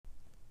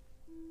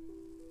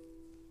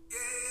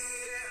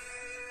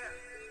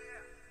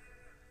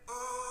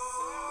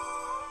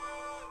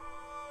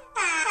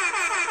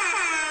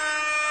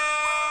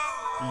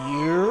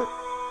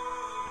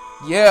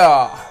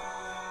Yeah.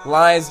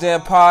 Lions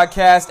Den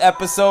Podcast,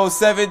 episode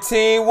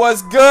 17.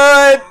 What's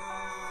good?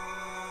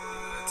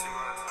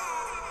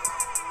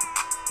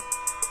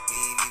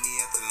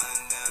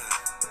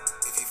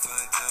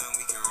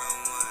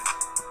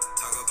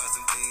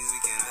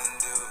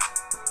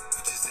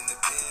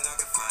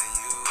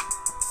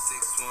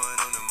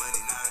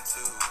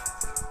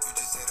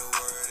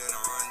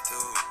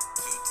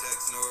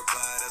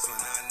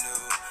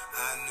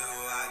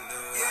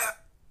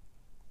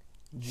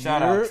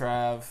 Shout out,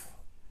 Trav.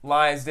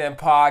 Lions Den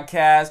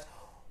Podcast.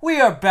 We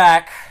are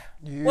back.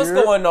 What's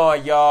going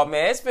on, y'all,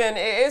 man?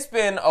 It's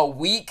been a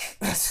week,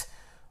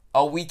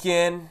 a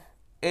weekend.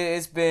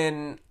 It's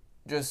been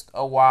just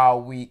a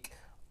wild week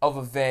of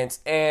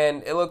events,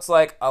 and it looks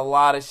like a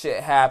lot of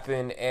shit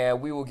happened,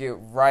 and we will get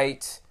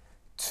right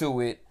to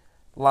it.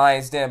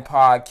 Lions Den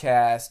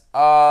Podcast.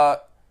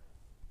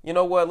 You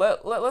know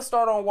what? Let's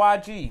start on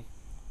YG.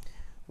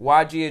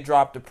 YG had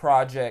dropped a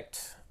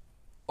project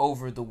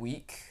over the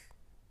week.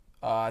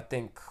 I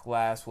think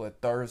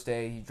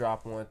Thursday, he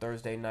dropped one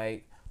Thursday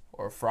night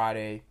or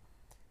Friday.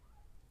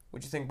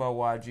 What you think about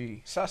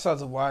YG? Shouts out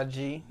to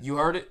YG. You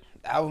heard it?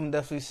 The album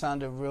definitely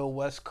sounded real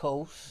West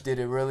Coast. Did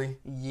it really?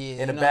 Yeah.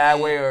 In a bad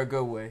way or a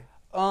good way?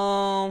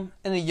 In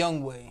a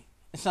young way.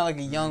 It sounded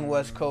like a young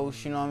West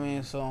Coast, you know what I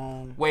mean?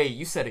 So Wait,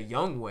 you said a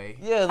young way?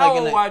 Yeah, How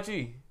old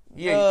YG?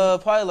 Yeah,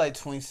 probably like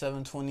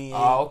 27, 28.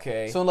 Oh,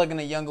 okay. So like in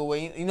a younger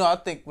way. You know,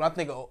 when I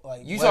think of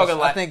like you West, talking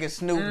like I think it's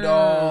Snoop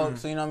Dogg,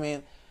 so you know what I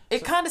mean?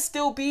 It kind of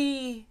still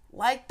be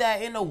like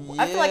that in a.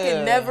 Yeah. I feel like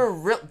it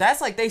never. That's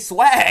like they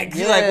swag.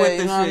 Yeah, like with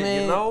the you know shit, what I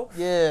mean? you know.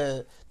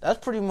 Yeah, that's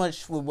pretty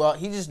much what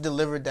he just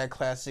delivered that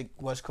classic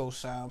West Coast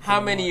sound.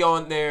 How many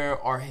on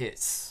there are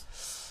hits?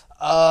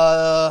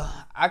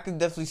 I could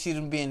definitely see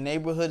them being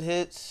neighborhood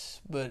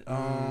hits, but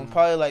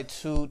probably like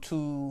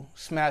two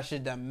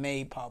smashes that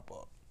may pop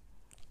up.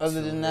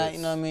 Other than that, you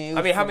know what I mean?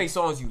 How many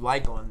songs you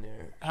like on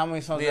there? How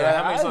many songs?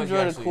 Yeah, how many songs I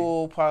enjoyed it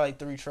cool. Probably like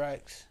 3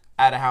 tracks.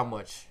 Out of how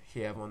much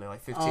he have on there?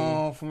 Like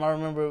 15? From I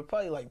remember,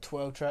 probably like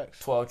 12 tracks.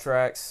 12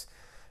 tracks.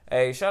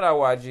 Hey, shout out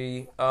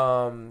YG.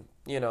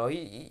 You know,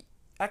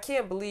 I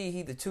can't believe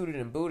he the tooted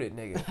and booted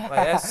nigga. Like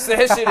that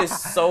shit is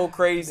so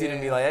crazy to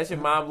me. Like that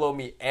shit mind blow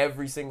me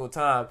every single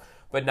time.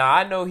 But now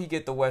I know he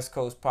get the West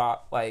Coast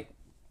pop like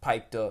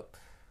piped up.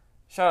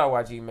 Shout out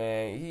YG,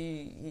 man.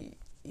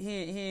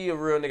 He a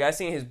real nigga. I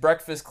seen his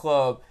Breakfast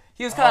Club.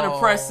 He was kind of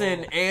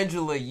pressing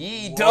Angela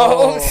Yee,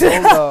 dog.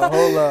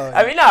 Hold on.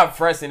 I mean, not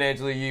pressing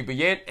Angela Yee, but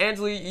yeah,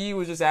 Angela Yee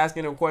was just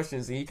asking him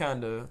questions, and he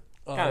kind of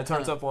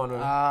turns up on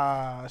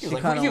her. He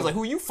was like,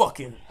 "Who you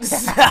fucking?"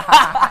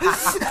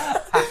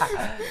 I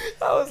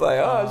was like,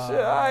 "Oh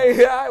shit,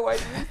 I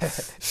white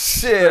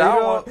shit.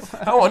 I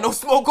don't want no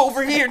smoke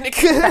over here,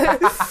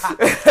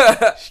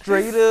 nigga."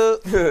 Straight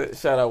up.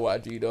 Shout out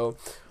YG though.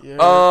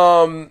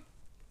 Yeah.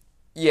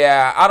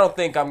 Yeah, I don't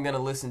think I'm gonna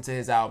listen to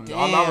his album. Though.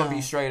 I'm gonna be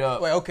straight up.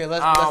 Wait, okay,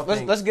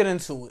 let's get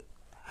into it.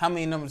 How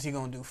many numbers he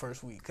gonna do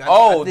first week?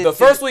 The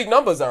first week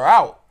numbers are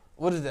out.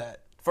 What is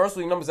that? First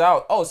week numbers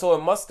out. Oh, so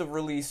it must have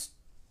released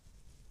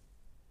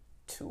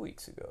 2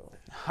 weeks ago.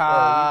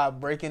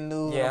 Breaking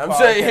news. Yeah, I'm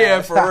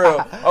saying for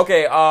real.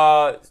 Okay,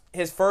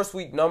 his first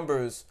week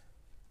numbers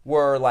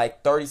were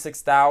like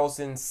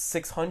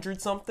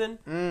 36,600 something.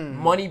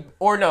 Money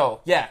or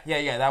no? Yeah,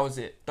 that was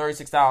it.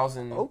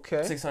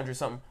 36,600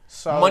 something.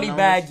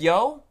 Moneybag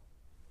Yo.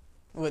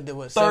 What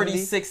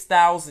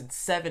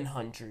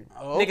 36,700.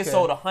 Okay. Nigga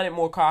sold 100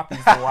 more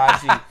copies than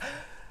YG.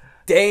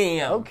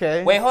 Damn.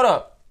 Okay. Wait, hold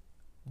up.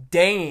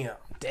 Damn.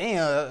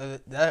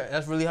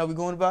 That's really how we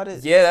going about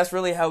it? Yeah, that's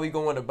really how we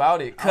going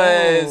about it.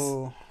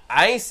 Cause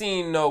I ain't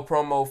seen no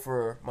promo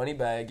for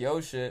Moneybag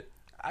Yo shit.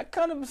 I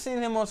kind of seen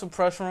him on some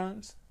press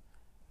runs.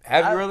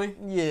 Have you really?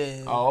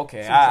 Yeah. Oh,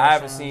 okay. I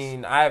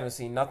haven't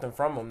seen nothing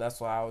from him. That's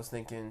why I was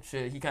thinking,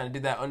 shit, he kind of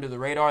did that under the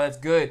radar. That's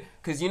good.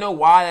 Because you know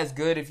why that's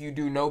good? If you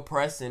do no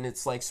press and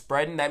it's like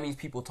spreading, that means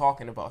people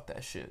talking about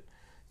that shit.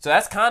 So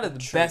that's kind of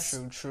the best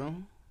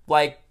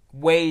like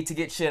way to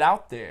get shit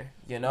out there,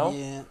 you know?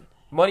 Yeah.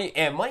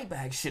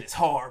 Moneybag shit is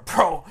hard,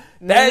 bro.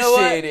 That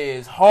shit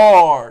is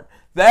hard.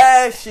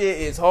 That shit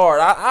is hard.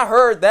 I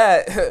heard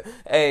that.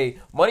 Hey,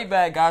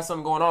 Moneybag got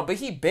something going on, but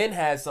he been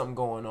had something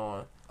going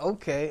on.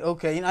 Okay. You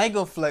know, I ain't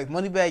gonna flex.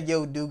 Moneybag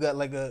Yo dude got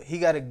he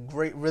got a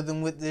great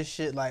rhythm with this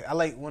shit. Like I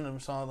like one of them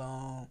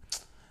songs.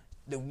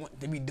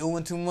 They be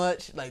doing too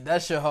much. Like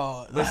that shit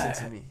hard. Listen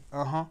to me.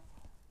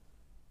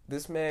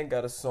 This man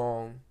got a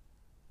song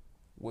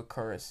with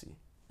Currency.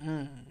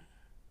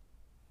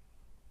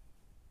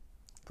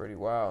 Pretty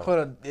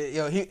wild.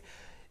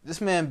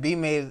 This man B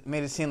made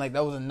it seem like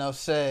that was enough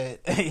said.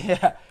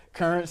 Yeah,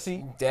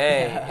 Currency.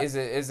 Dang, is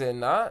it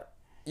not?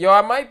 Yo,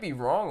 I might be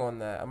wrong on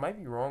that.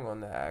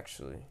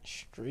 Actually.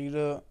 Straight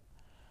up.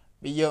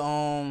 But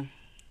yo,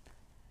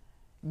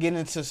 getting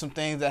into some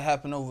things that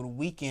happened over the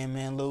weekend,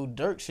 man. Lil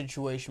Durk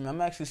situation, man.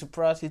 I'm actually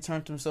surprised he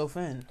turned himself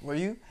in. Were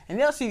you? And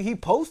y'all see he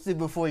posted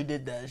before he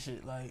did that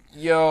shit. Like,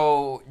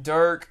 yo,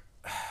 Durk.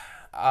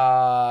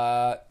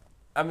 I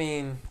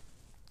mean,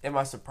 am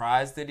I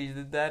surprised that he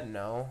did that?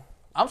 No.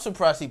 I'm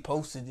surprised he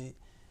posted it.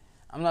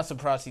 I'm not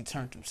surprised he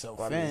turned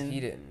himself in. He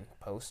didn't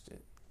post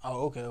it.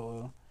 Oh, okay,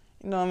 well.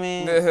 You know what I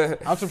mean?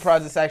 I'm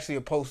surprised it's actually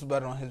a post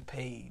about it on his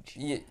page.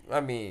 Yeah,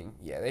 I mean,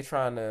 yeah, they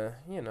trying to,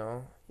 you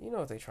know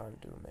what they trying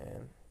to do,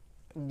 man.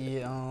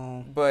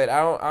 Yeah. But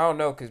I don't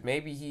know, because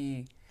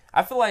maybe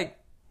I feel like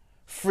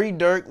Free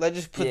Dirk. Let's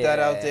just put that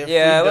out there.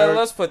 Yeah,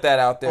 let's put that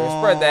out there.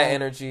 Spread that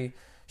energy.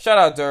 Shout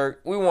out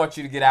Dirk. We want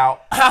you to get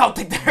out. I don't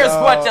think there's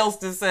much else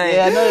to say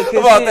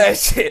about that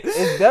shit.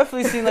 It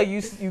definitely seemed like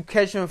you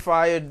catching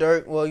fire,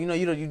 Dirk. Well,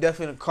 you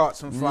definitely caught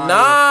some fire.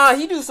 Nah,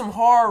 he do some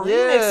hard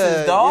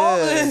remixes, dog.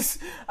 Yeah.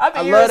 I've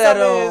been hearing some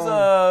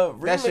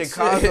of his remixes. That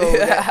Chicago,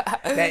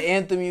 that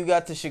anthem you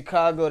got to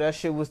Chicago, that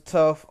shit was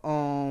tough.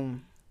 Bruh,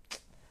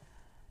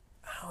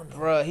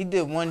 he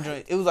did one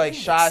joint. It was like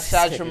Shy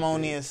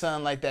Trimony or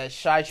something like that.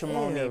 Shy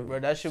Trimony, bro.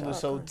 That shit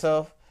was so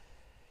tough.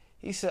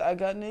 He said, I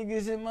got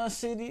niggas in my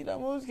city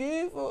that most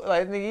give for.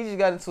 Like, nigga, he just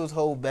got into his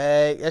whole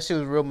bag. That shit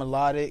was real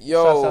melodic.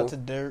 Yo, shouts out to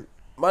Dirk.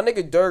 My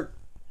nigga Dirk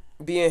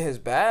be in his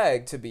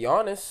bag, to be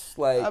honest.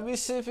 Like, I be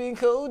sipping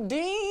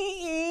codeine.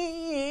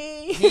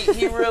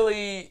 He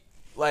really,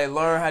 like,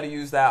 learned how to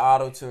use that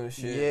auto-tune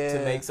shit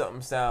to make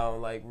something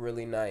sound, like,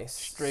 really nice.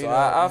 Straight so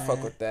up, I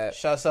fuck with that.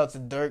 Shouts out to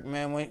Dirk,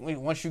 man.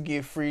 Once you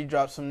get free,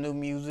 drop some new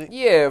music.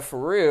 Yeah,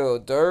 for real,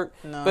 Dirk.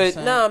 But,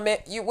 nah, man.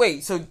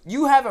 So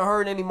you haven't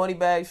heard any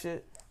Moneybagg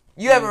shit?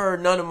 You haven't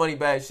heard none of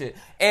Moneybagg shit.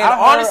 And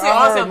honestly,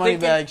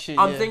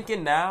 I'm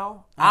thinking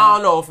now, I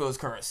don't know if it was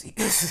Currency.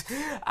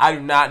 I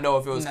do not know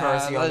if it was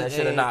Currency on that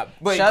shit or not.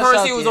 But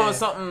Currency was on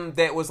something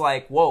that was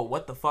like, whoa,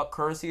 what the fuck?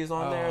 Currency is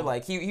on there?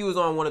 Like, he was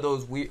on one of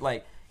those weird,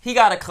 like, he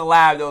got a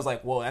collab that was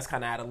like, whoa, that's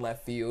kind of out of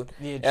left field.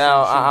 Yeah, true,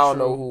 I don't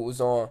know who it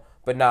was on.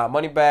 But nah,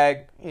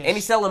 Moneybagg. Yeah. And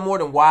he's selling more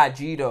than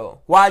YG,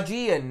 though.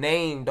 YG a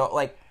name, though.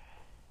 Like,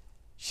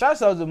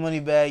 shouts out to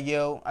Moneybagg,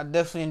 yo. I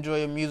definitely enjoy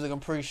your music. I'm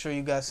pretty sure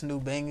you got some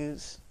new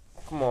bangers.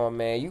 Come on,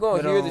 man. You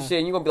gonna hear the shit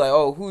and you gonna be like,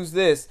 oh, who's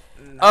this?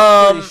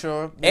 I'm pretty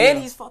sure. Yeah. And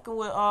he's fucking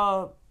with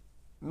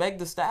Meg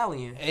Thee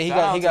Stallion. And he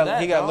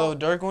got Lil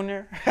Durk on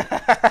there.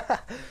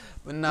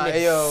 But nah,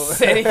 hey, yo.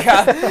 Said he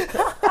got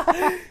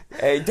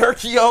hey,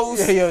 Durkios.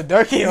 Yeah, yo,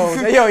 Durkios.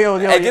 Hey, yo.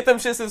 Hey, get them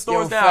shits in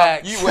stores now.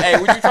 Hey,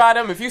 would you try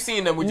them? If you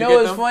seen them, would you get them?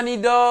 You know what's funny,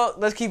 dog?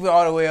 Let's keep it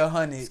all the way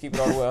 100. Let's keep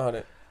it all the way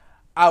 100.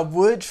 I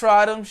would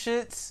try them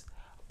shits,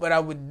 but I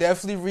would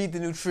definitely read the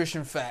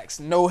nutrition facts.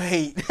 No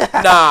hate.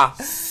 Nah,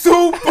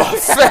 super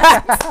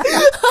facts.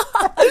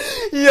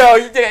 Yo,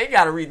 you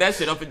gotta read that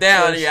shit up and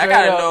down. Yeah, I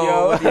gotta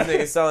know what these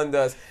niggas selling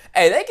does.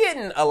 Hey, they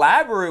getting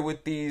elaborate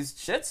with these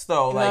shits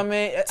though. You know what I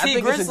mean? I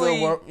think Grizzly, it's a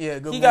good work. Yeah,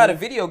 good. He got a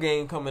video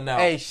game coming out.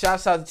 Hey,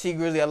 shouts out to T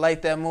Grizzly. I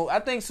like that move. I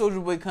think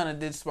Soulja Boy kind of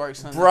did spark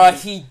something.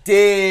 Bruh, he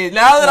did.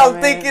 Now that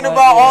I'm thinking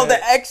about all the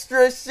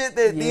extra shit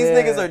that these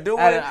niggas are doing,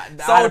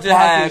 Soulja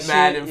had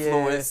mad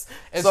influence.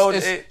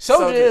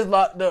 Soulja is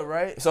locked up,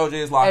 right? Soulja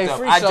is locked up.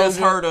 I just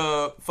heard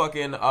a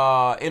fucking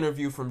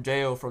interview from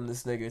jail from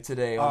this nigga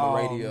today on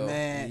the radio.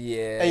 Man.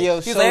 Yeah. Hey, yo,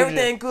 he's like,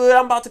 everything good.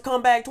 I'm about to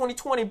come back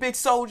 2020. Big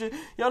Soulja.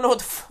 Y'all know what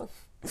the fuck.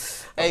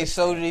 Hey,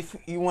 Soulja, if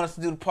you want us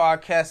to do the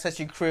podcast at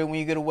your crib when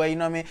you get away, you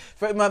know what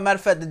I mean? Matter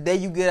of fact, the day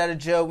you get out of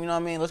jail, you know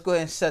what I mean? Let's go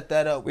ahead and set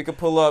that up. We could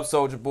pull up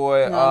Soulja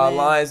Boy,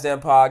 Lions Den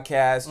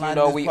Podcast.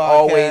 We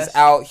always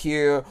out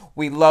here.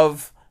 We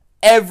love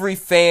every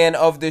fan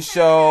of the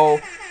show.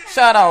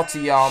 Shout out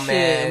to y'all,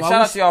 man. Shout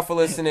out to y'all for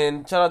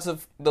listening. Shout out to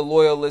the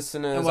loyal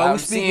listeners. I'm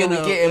seeing we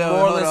getting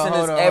more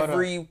listeners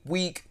every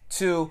week,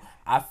 too.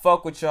 I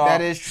fuck with y'all. That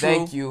is true.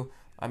 Thank you.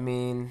 I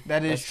mean,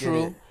 that is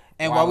true.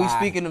 And while we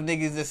speaking of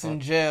niggas that's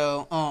in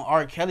jail,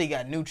 R. Kelly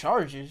got new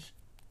charges.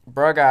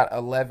 Bruh got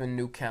 11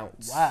 new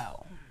counts.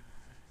 Wow.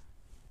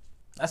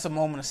 That's a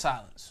moment of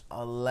silence.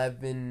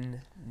 11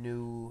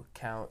 new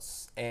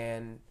counts.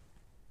 And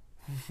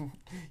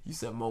you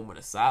said moment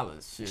of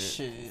silence.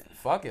 Shit.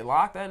 Fuck it.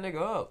 Lock that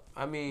nigga up.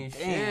 I mean,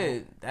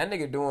 shit. That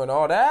nigga doing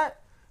all that?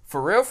 For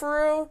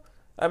real?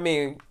 I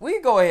mean, we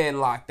can go ahead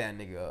and lock that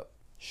nigga up.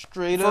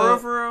 Straight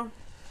up. For real?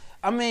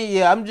 I mean,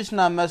 yeah, I'm just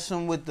not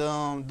messing with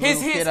the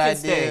his hits can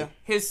stay.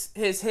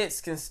 His hits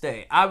can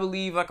stay. I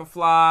Believe I Can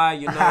Fly.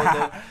 You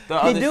know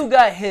he do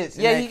got hits.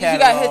 Yeah, he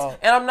got hits,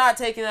 and I'm not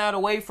taking that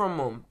away from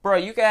him, bro.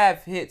 You can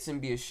have hits and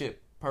be a shit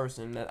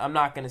person. I'm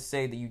not gonna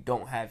say that you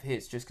don't have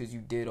hits just because you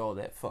did all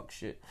that fuck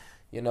shit.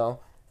 You know,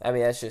 I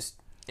mean that's just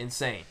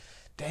insane.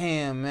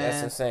 Damn, man,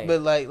 that's insane.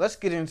 But like, let's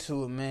get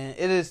into it, man.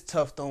 It is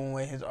tough throwing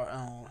away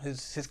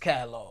his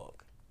catalog,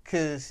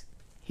 cause.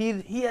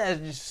 He has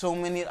just so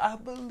many. I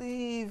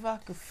Believe I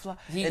Could Fly.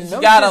 He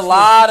got a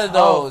lot of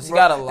those. He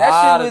got a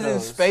lot of those. That shit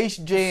was in Space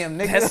Jam,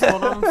 nigga. That's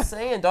what I'm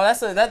saying, dog.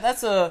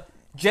 That's a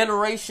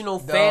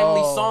generational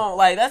family song.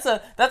 Like that's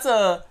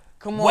a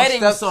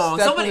wedding song.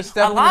 Somebody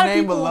Step in the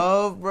Name of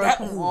Love, bro.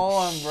 Come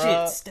on,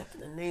 bro. Step in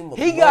the Name of Love.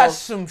 He got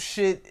some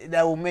shit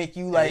that will make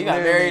you like. He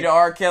got married to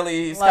R.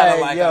 Kelly. He's kind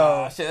of like,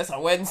 oh shit, that's a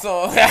wedding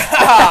song.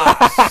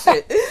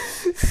 Shit.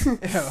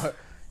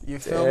 You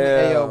feel me?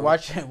 Hey, yo,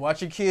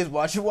 watch your kids,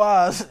 watch your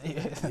wives.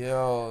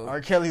 Yo.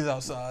 R. Kelly's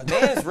outside.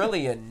 Man's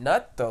really a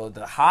nut, though.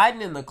 The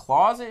hiding in the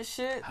closet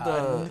shit.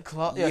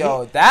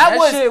 Yo,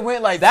 that shit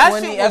went like that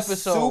 20 shit was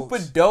episodes.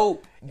 super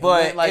dope.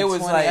 But it was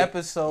 20 like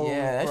episodes.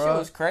 Yeah, that shit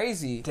was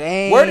crazy.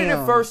 Damn. Where did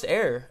it first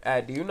air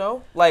at? Do you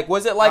know? Like,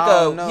 was it like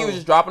he was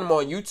just dropping them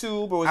on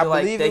YouTube, or was it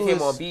like they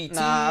came on BT?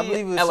 Nah, I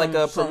believe it was at like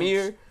a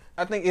premiere.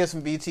 I think it was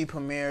some BT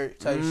premiere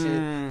type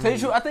shit. Tell you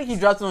true, I think he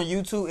dropped it on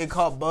YouTube. It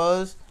caught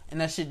buzz,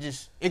 and that shit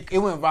just it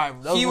went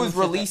viral. He was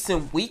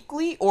releasing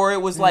weekly, or it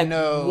was like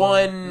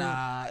one.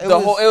 Nah, it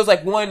was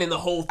like one, and the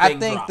whole thing. I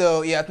think dropped.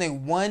 I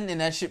think one,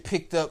 and that shit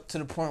picked up to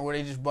the point where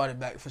they just brought it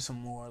back for some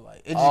more.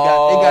 Like it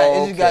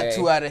just got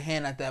too out of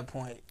hand at that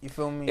point. You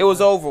feel me? It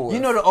was over with.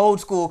 You know the old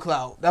school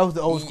clout. That was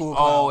the old school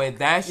clout. Oh, and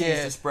that shit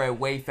used to spread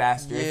way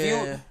faster. Yeah.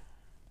 If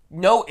you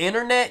know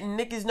internet and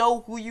niggas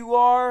know who you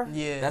are,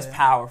 that's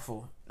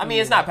powerful. I mean,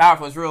 it's not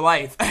powerful. It's real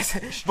life.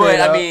 But,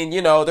 I mean,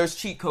 you know, there's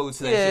cheat codes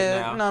to that shit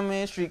now. You know what I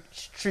mean?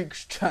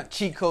 Street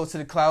cheat codes to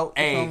the clout.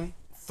 Hey,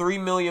 3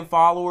 million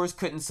followers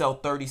couldn't sell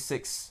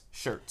 36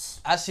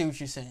 shirts. I see what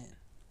you're saying.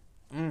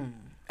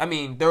 I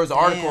mean, there was an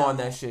article on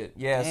that shit.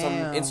 Yeah, some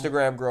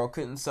Instagram girl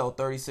couldn't sell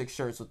 36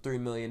 shirts with $3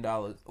 million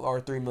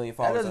or 3 million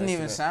followers. That doesn't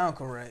even sound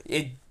correct.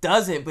 It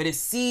doesn't, but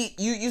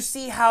you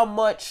see how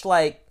much,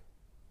 like,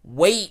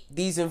 weight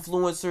these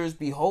influencers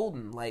be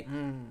holding. Like,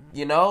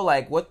 you know,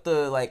 like,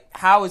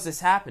 how is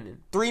this happening?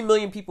 3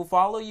 million people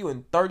follow you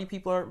and 30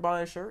 people aren't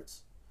buying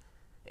shirts?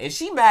 And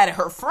she mad at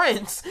her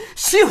friends.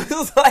 She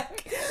was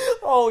like,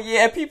 oh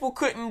yeah, people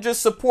couldn't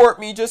just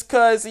support me just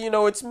cause, you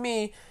know, it's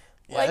me.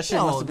 Yeah, like, that shit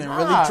must have been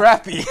really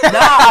crappy.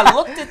 I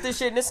looked at this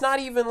shit and it's not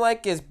even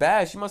like as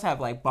bad. She must have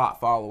like bot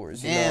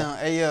followers. Damn,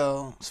 hey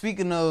yo,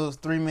 speaking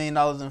of $3 million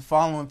in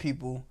following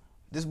people,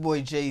 this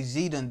boy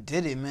Jay-Z done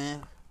did it,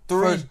 man.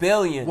 3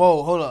 billion.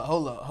 Whoa,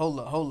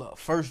 hold up.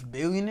 First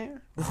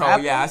billionaire? Oh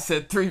yeah, I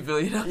said 3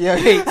 billion. Yeah.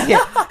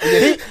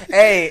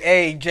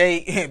 Hey,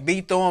 Jay,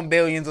 be throwing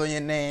billions on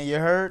your name. You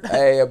heard?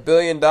 Hey, $1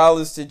 billion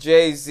to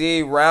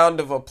Jay-Z.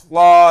 Round of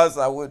applause.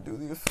 I would do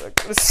the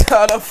effect of the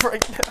sound up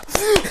right now.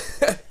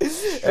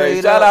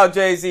 Hey, shout out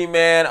Jay-Z,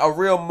 man. A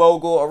real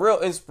mogul, a real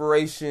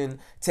inspiration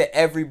to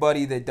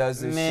everybody that does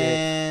this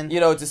shit. You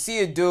know, to see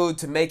a dude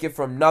to make it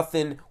from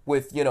nothing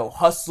with, you know,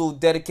 hustle,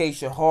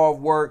 dedication, hard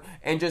work,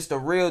 and just a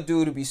real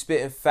dude to be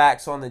spitting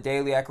facts on the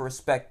daily. I can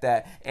respect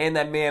that. And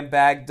that man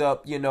bagged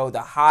up, you know,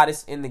 the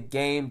hottest in the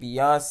game,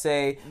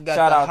 Beyonce. Got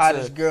shout out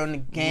hottest girl in the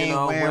game, you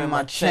know, wearing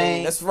my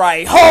chain. That's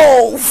right.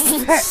 Ho!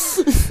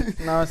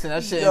 No, I'm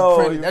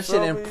saying that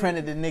shit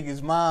imprinted the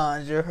niggas'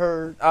 minds. You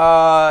heard?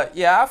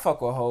 Yeah, I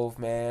fuck with Hove,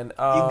 man.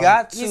 You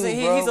got to, he's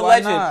a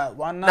legend.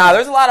 Why not? Nah,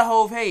 there's a lot of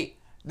Hove hate.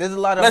 There's a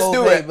lot of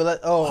Hove hate,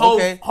 but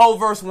okay. Hove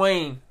versus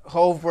Wayne.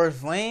 Hove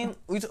versus Wayne?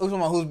 We talking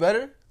about who's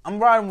better? I'm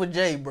riding with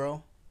Jay,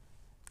 bro.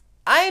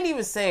 I ain't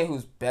even saying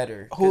who's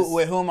better. Who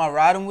am I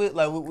riding with?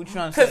 Like, what you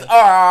trying to say?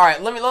 All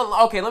right. Let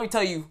me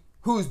tell you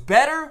who's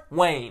better.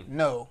 Wayne.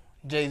 No,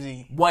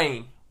 Jay-Z.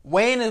 Wayne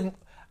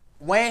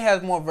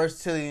has more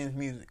versatility in his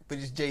music, but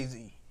it's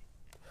Jay-Z.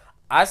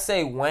 I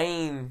say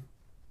Wayne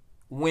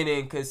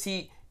winning because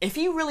if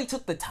he really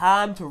took the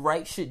time to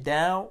write shit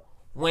down,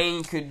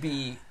 Wayne could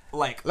be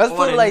like, let's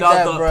put it like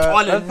that, bro.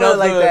 Let's put it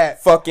like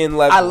that. Fucking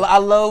level. I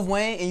love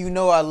Wayne, and you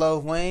know I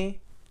love Wayne.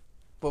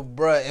 But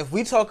bruh, if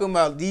we talking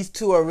about these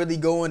two are really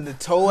going to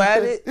toe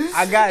at it,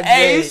 I got Jay.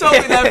 Hey, you showed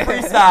me that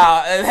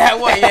freestyle. That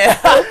one,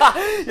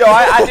 yeah. Yo,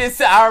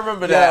 I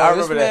remember that. Yeah, I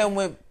remember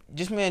that.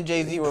 This man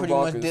Jay-Z pretty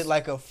much did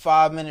like a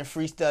 5-minute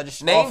freestyle.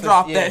 Just name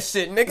drop that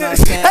shit, nigga.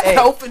 Hey,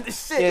 open the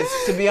shit. Yeah,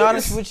 to be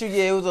honest with you,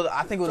 it was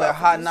I think it was a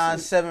Hot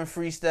 97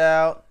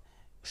 freestyle,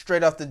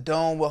 straight off the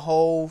dome with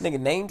Hove. Nigga,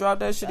 name drop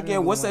that shit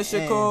again. What's that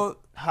shit called?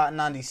 Hot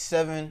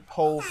 97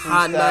 Hove freestyle.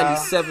 Hot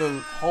 97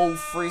 Hove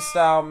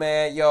freestyle,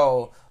 man.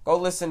 Yo, go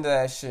listen to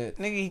that shit.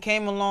 Nigga, he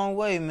came a long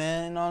way,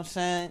 man. You know what I'm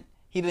saying?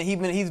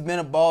 He's been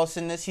a boss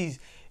in this.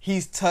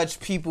 He's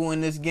touched people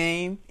in this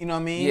game. You know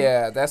what I mean?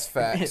 Yeah, that's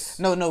facts.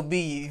 No,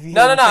 B.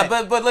 No.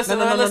 But listen.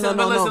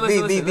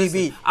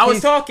 B. I was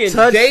talking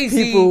Jay-Z.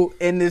 People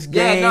in this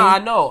game. Yeah,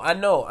 no, I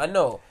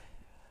know.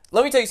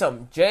 Let me tell you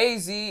something.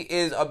 Jay-Z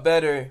is a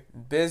better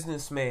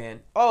businessman.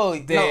 Oh,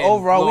 no,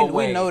 overall,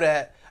 we know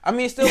that. I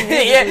mean, still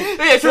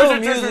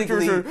musically,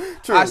 true.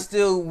 I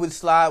still would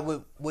slide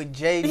with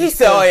Jay. He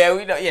said, "Oh yeah,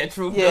 we know, yeah,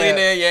 true,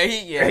 billionaire,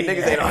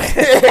 niggas ain't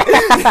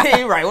on."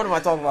 You right? What am I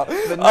talking about?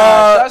 But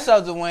shout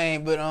out to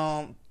Wayne. But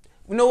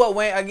you know what,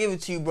 Wayne? I give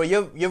it to you, bro.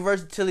 Your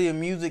versatility in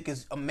music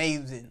is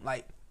amazing.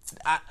 Like,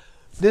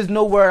 there's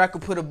no word I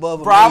could put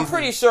above. Bro, amazing. I'm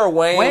pretty sure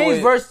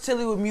Wayne's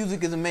versatility with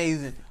music is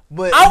amazing.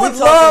 But I would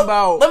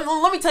love.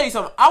 Let me tell you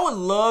something. I would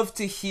love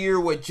to hear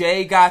what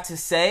Jay got to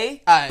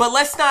say, but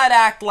let's not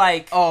act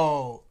like he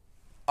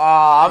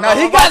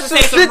got some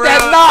shit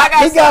that's not.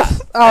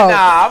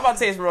 Nah, I'm about to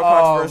say some real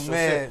controversial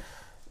shit.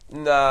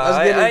 Nah, let's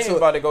get into it.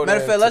 About to go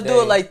Matter of fact, let's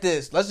do it like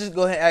this. Let's just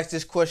go ahead and ask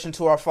this question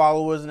to our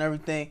followers and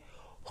everything.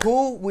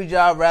 Who would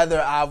y'all rather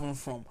an album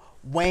from,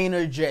 Wayne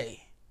or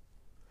Jay?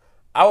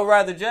 I would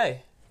rather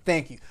Jay.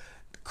 Thank you.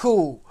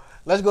 Cool.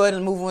 Let's go ahead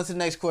and move on to the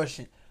next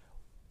question.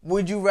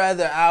 would you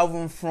rather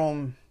album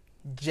from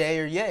Jay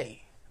or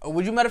Ye? Or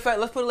would you, matter of fact,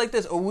 let's put it like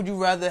this, or would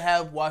you rather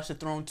have Watch the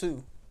Throne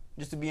 2?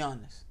 Just to be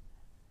honest.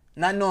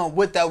 Not knowing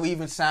what that would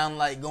even sound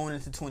like going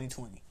into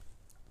 2020.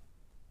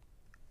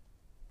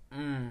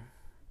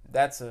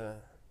 That's a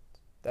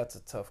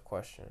tough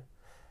question.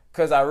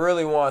 Because I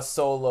really want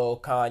solo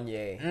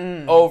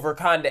Kanye over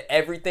kind of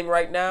everything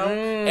right now.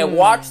 And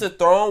Watch the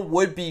Throne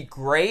would be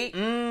great,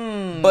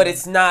 but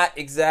it's not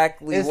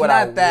exactly what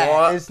I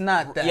want. It's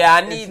not that. Yeah,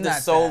 I need the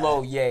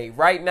solo Ye.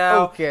 Right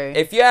now,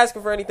 if you're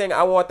asking for anything,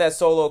 I want that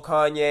solo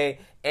Kanye.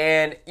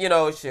 And, you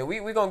know, shit, we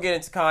going to get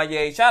into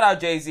Kanye. Shout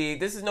out Jay-Z.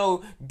 This is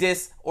no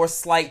diss or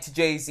slight to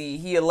Jay-Z.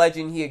 He a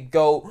legend. He a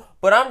GOAT.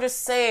 But I'm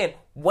just saying,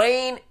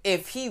 Wayne,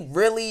 if he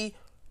really,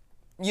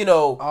 you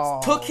know,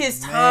 took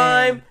his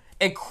time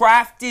and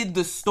crafted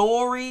the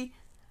story,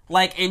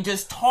 like, and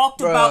just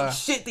talked about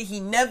shit that he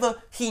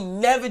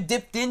never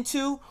dipped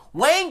into.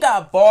 Wayne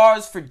got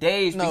bars for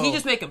days, but he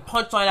just making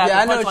punchline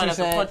after punchline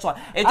after punchline.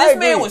 If this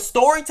man was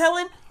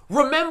storytelling,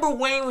 remember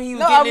Wayne when he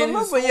was getting in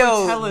his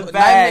storytelling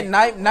bag?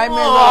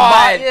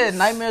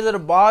 Nightmares at the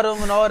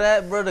Bottom and all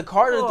that, bro. The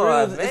Carter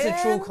 3, it's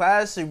a true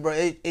classic, bro.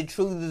 It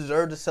truly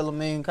deserved to sell 1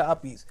 million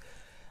copies.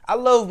 I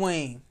love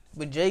Wayne.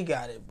 But Jay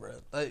got it, bro.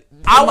 Like,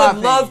 I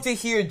would love to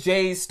hear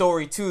Jay's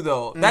story too,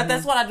 though.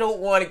 That's what I don't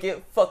want to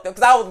get fucked up.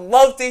 Because I would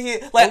love to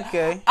hear, like,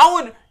 I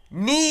would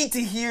need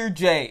to hear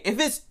Jay. If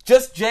it's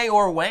just Jay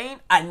or Wayne,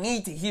 I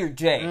need to hear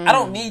Jay. I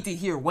don't need to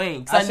hear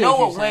Wayne. Because I know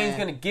what Wayne's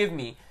going to give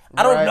me.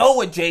 I don't know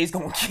what Jay's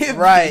going to give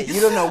me. Right. You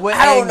don't know what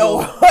I don't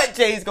know what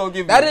Jay's going to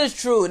give me. That is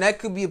true. And that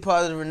could be a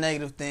positive or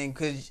negative thing.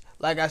 Because,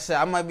 like I said,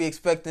 I might be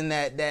expecting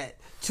that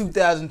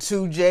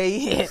 2002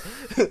 Jay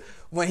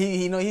when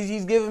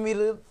he's giving me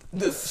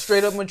the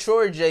straight up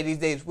mature Jay these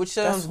days, which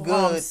sounds good.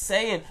 That's what I'm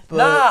saying.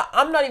 Nah,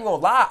 I'm not even gonna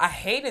lie. I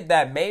hated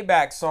that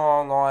Maybach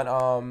song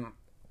on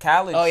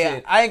Khaled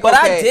shit. I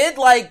did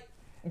like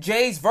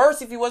Jay's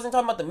verse if he wasn't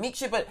talking about the Meek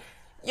shit. But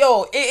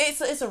yo,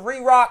 it's a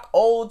re-rock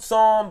old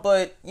song.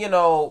 But you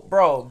know,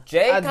 bro,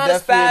 Jay kind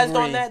of spazzed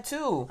on that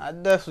too. I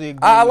definitely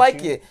agree. I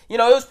like it. You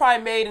know, it was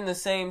probably made in the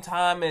same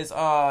time as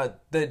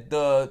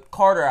the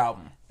Carter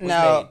album was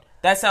made.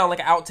 That sounds like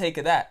an outtake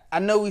of that. I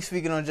know we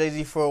speaking on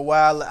Jay-Z for a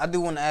while. I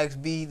do want to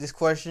ask B this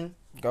question.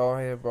 Go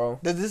ahead, bro.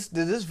 Does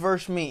this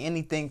verse mean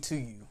anything to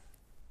you?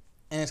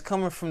 And it's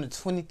coming from the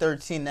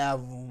 2013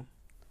 album,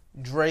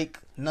 Drake,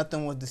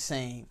 Nothing Was the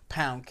Same,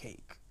 Pound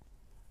Cake.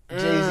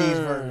 Jay-Z's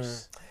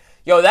verse.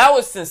 Yo, that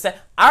was insane.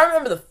 I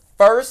remember the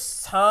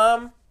first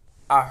time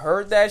I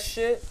heard that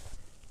shit.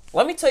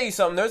 Let me tell you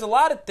something. There's a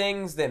lot of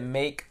things that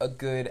make a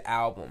good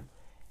album.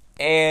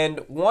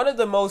 And one of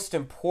the most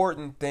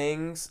important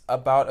things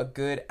about a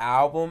good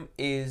album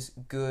is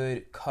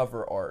good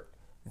cover art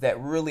that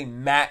really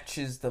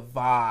matches the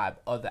vibe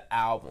of the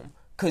album.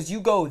 Because you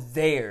go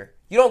there.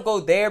 You don't go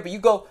there, but you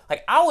go...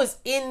 Like, I was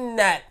in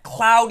that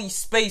cloudy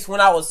space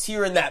when I was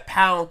hearing that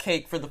Pound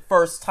Cake for the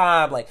first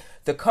time. Like,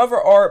 the cover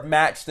art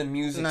matched the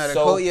music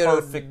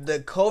perfect.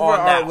 The cover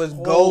art was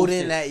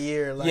golden that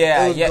year. Like,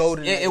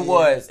 it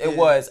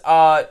was.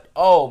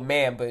 Oh,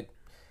 man, but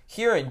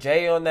hearing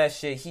Jay on that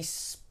shit, he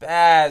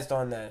spazzed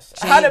on that shit.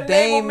 How to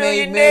Make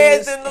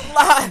Millionaires in the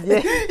line.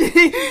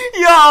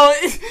 Yo,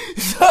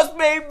 just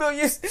made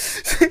millions.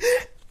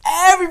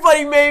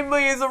 Everybody made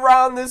millions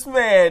around this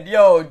man.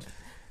 Yo,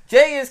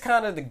 Jay is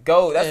kind of the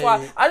GOAT. That's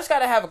why I just got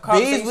to have a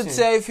conversation. Bees would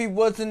say if he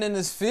wasn't in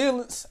his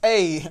feelings,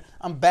 hey,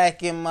 I'm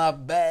back in my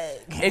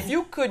bag. If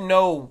you could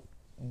know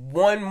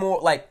one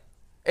more, like,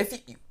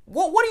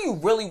 what do you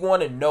really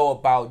want to know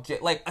about Jay?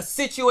 Like, a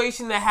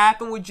situation that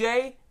happened with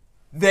Jay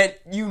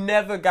that you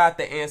never got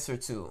the answer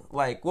to.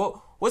 Like,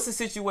 what's the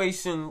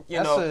situation,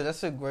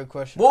 That's a great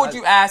question. What would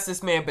you ask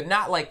this man, but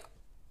not, like,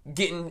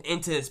 getting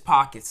into his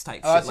pockets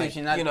type shit? Like,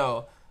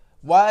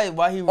 why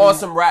he... on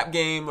some rap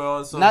game or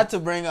on some... Not to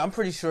bring up... I'm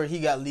pretty sure he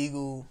got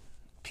legal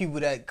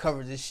people that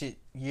covered this shit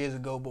years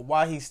ago, but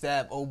why he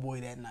stabbed old boy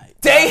that night?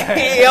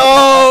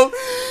 Damn!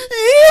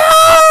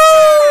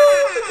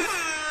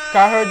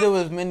 I heard there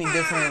was many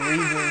different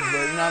reasons,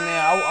 but you know what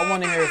I mean? I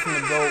want to hear it from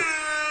the GOAT.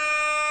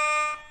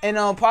 And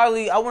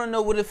probably, I want to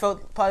know what it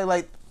felt probably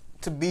like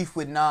to beef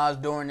with Nas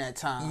during that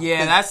time.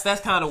 Yeah,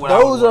 that's kind of what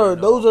I was.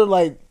 Those are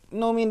like, you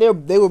know what I mean?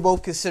 They were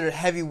both considered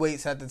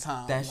heavyweights at the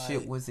time. That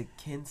shit was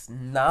against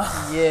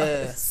Nas.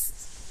 Yeah.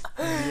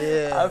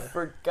 Yeah. I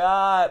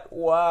forgot.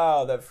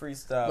 Wow, that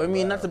freestyle. But I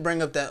mean, not to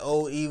bring up that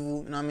old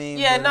evil, you know what I mean?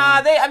 Yeah,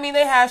 but, they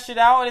hashed it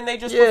out and they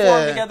just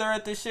performed together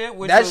at this shit.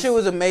 Shit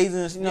was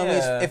amazing. You know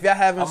what I mean? If y'all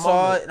haven't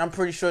saw it, and I'm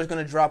pretty sure it's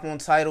going to drop on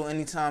Tidal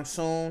anytime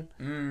soon.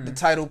 The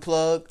Tidal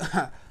plug.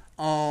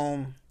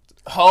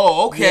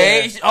 Oh,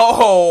 okay. Yeah.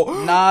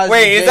 Oh, Nas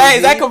wait, is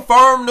that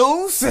confirmed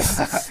news?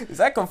 Is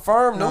that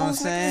confirmed news? Know what I'm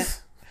saying?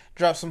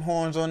 Drop some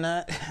horns on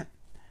that.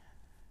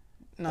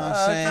 Know what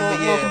I'm saying? But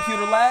little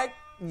computer lag?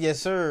 Yes,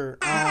 sir.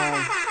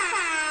 Yeah.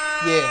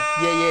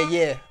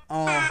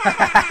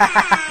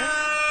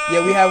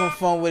 Yeah, we having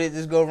fun with it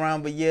this go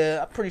around, but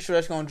yeah, I'm pretty sure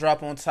that's gonna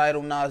drop on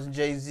Tidal. Nas and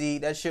Jay-Z.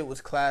 That shit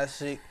was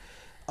classic.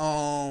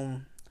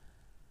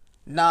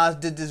 Nas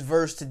did this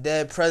verse to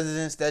Dead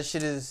Presidents. That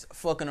shit is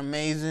fucking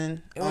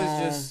amazing. It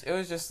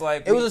was just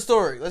like it was a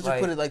story. Let's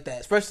just put it like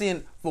that.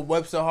 Especially for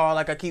Webster Hall,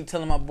 like I keep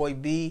telling my boy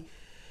B,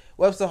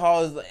 Webster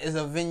Hall is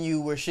a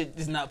venue where shit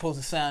is not supposed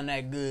to sound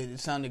that good. It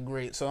sounded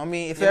great. So I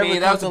mean, if it ever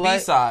that was the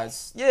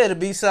B-sides. Yeah, the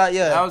B-side.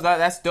 Yeah,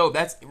 that's dope.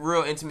 That's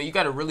real intimate. You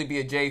got to really be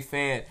a Jay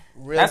fan.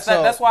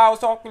 That's why I was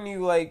talking to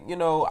you. Like, you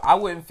know, I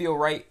wouldn't feel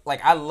right.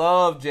 Like, I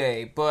love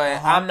Jay,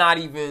 but I'm not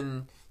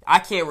even. I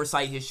can't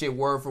recite his shit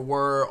word for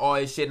word, all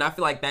his shit, and I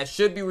feel like that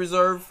should be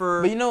reserved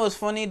for. But you know what's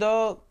funny,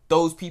 dog?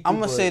 Those people. I'm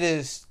gonna say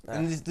this,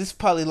 and this is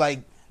probably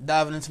like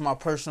diving into my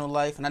personal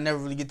life, and I never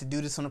really get to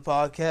do this on the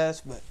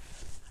podcast, but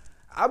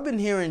I've been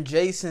hearing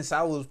Jay since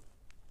I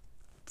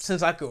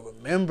could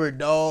remember,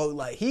 dog.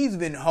 Like, he's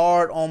been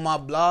hard on my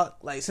block.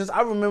 Like, since I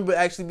remember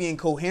actually being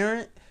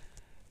coherent,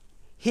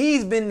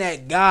 he's been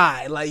that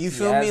guy. Like, you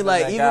feel me?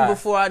 Like, even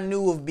before I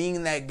knew of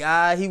being that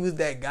guy, he was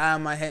that guy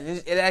in my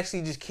head. It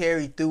actually just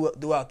carried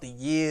throughout the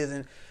years.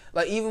 And,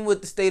 like, even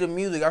with the state of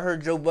music, I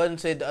heard Joe Budden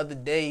say the other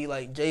day,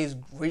 like, Jay's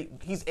great.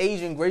 He's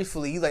aging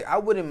gracefully. He's like, I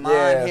wouldn't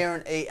mind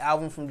hearing an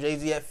album from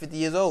Jay-Z at 50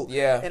 years old.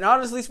 Yeah. And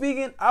honestly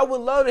speaking, I would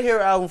love to hear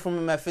an album from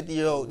him at 50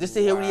 years old, just to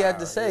hear what he had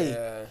to say.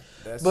 Yeah.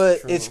 That's but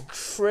true. It's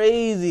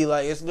crazy.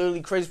 Like, it's literally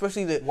crazy.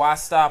 Especially why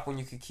stop when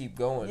you could keep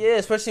going? Yeah,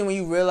 especially when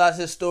you realize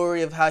his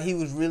story of how he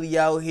was really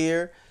out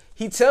here.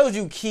 He tells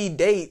you key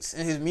dates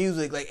in his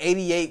music. Like,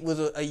 88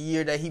 was a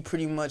year that he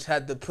pretty much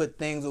had to put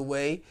things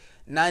away.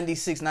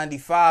 96,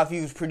 95,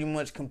 he was pretty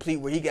much complete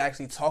where he could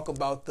actually talk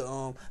about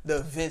the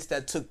events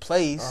that took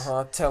place.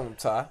 Tell him,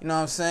 Ty. You know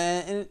what I'm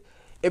saying? And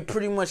it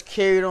pretty much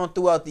carried on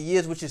throughout the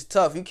years, which is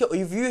tough. If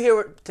you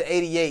hear it to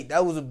 88,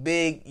 that was a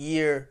big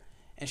year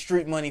and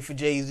street money for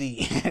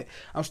Jay-Z.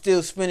 I'm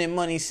still spending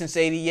money since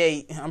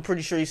 88. I'm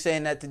pretty sure he's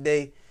saying that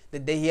today, the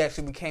day he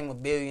actually became a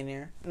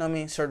billionaire. You know what I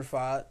mean?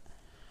 Certified.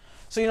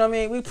 So, you know what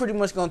I mean? We pretty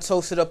much going to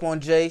toast it up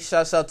on Jay.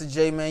 Shouts out to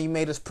Jay, man. You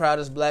made us proud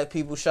as black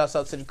people. Shouts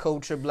out to the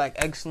culture, Black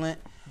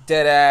Excellent.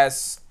 Dead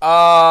ass.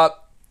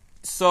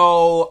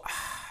 So,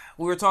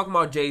 we were talking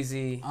about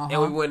Jay-Z,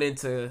 and we went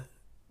into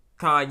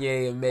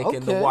Kanye and making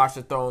the Watch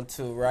the Throne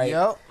 2, right?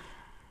 Yep.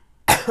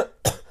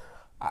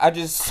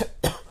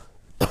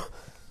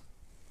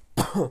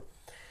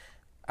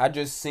 I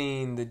just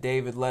seen the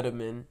David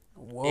Letterman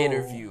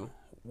interview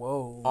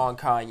on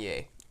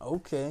Kanye.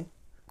 Okay.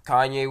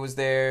 Kanye was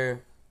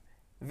there.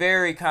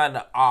 Very kind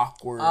of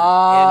awkward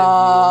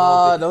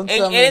interview. Don't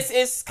tell me.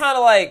 It's kind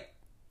of like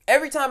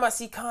every time I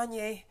see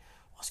Kanye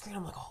on screen,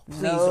 I'm like, oh,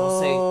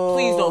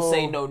 please don't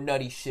say no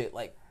nutty shit.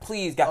 Like,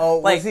 please, God. Oh,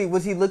 like,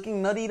 was he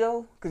looking nutty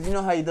though? Because you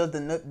know how he does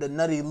the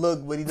nutty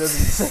look, but he doesn't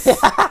say.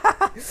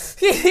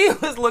 he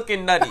was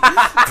looking nutty.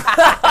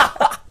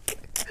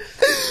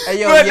 Hey,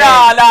 yo, but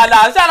nah.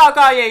 Shout out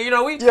Kanye. You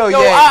know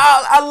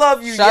I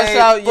love you. Shouts Ye,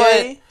 out,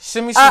 Ye.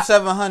 Send me some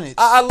 700s.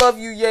 I love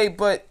you, Ye.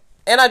 But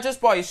I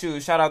just bought your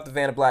shoes. Shout out to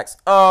Vanna Blacks.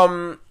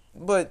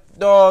 But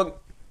dog,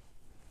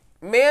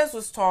 Mans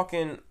was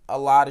talking a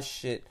lot of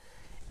shit,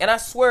 and I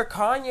swear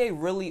Kanye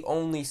really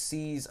only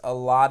sees a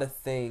lot of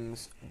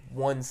things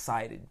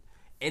one-sided,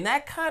 and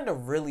that kind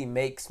of really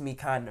makes me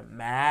kind of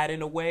mad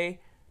in a way.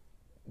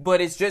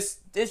 But it's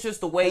just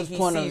the way he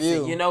sees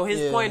it. You know,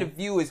 his point of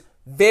view is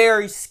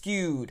very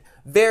skewed,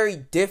 very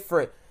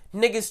different.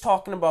 Niggas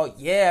talking about,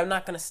 I'm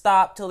not gonna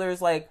stop till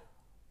there's like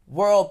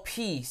world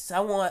peace. I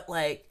want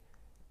like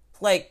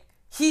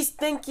he's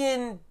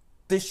thinking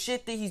the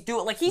shit that he's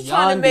doing. Like he's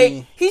trying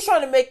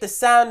to make the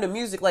sound of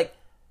music. Like,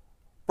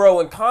 bro,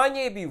 when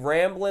Kanye be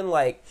rambling,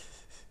 like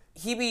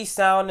he be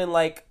sounding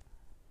like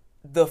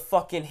the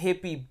fucking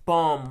hippie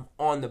bum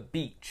on the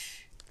beach.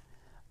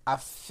 I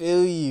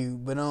feel you,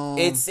 but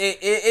it's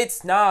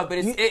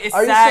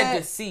sad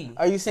to see.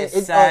 Are you saying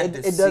it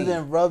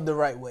doesn't rub the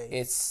right way?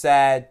 It's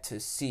sad to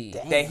see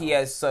that he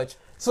has such.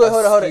 So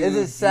hold on. Is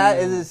it sad?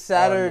 Is it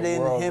sadder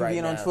than him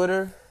being on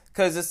Twitter?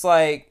 Because it's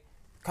like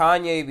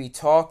Kanye be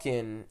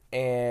talking,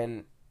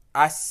 and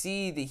I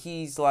see that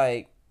he's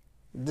like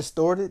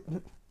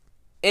distorted.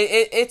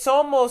 It's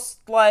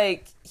almost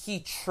like he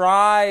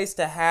tries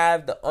to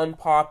have the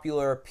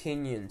unpopular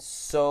opinion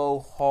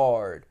so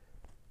hard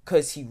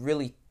because he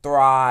really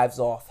thrives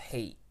off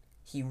hate.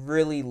 He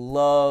really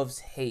loves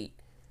hate.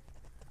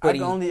 But I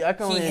can only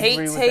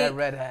agree with that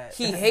red hat.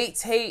 He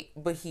hates hate,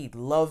 but he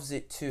loves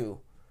it too.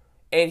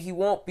 And he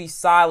won't be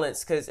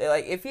silenced because,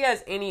 like, if he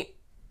has any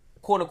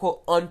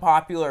quote-unquote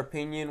unpopular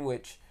opinion,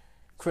 which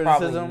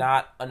criticism, probably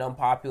not an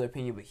unpopular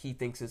opinion, but he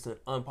thinks it's an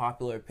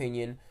unpopular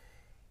opinion,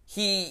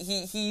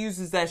 he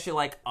uses that shit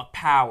like a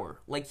power.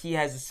 Like, he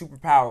has a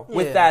superpower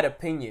with that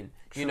opinion.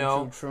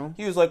 True.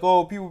 He was like,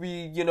 oh, people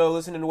be,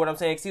 listening to what I'm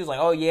saying. 'Cause he was like,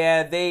 oh,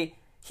 yeah,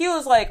 he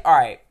was like, all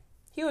right.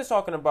 He was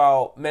talking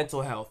about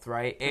mental health,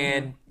 right?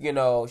 And,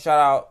 shout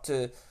out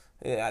to,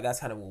 that's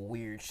kind of a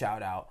weird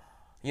shout out.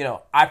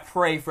 I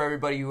pray for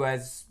everybody who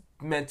has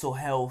mental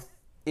health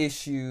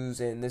issues,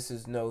 and this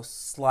is no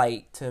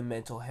slight to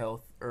mental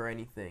health or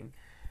anything.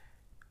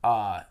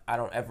 I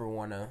don't ever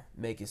want to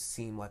make it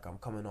seem like I'm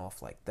coming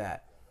off like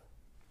that.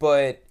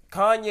 But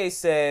Kanye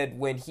said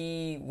when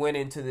he went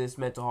into this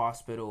mental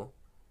hospital,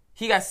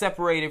 he got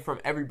separated from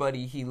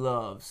everybody he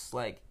loves.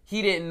 Like,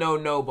 he didn't know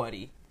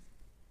nobody.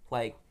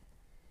 Like,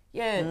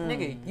 yeah,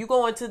 nigga, you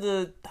going to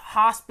the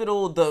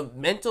hospital, the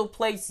mental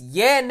place?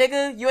 Yeah,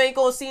 nigga, you ain't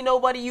gonna see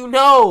nobody you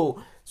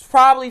know. It's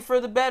probably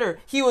for the better.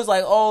 He was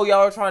like, oh,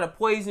 y'all are trying to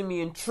poison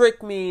me and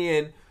trick me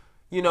and,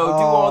 do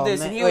all this.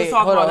 Man. And he was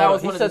talking about that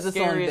was one of the scariest.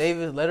 He said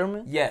this on David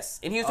Letterman?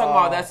 Yes. And he was talking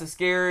about that's the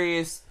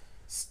scariest,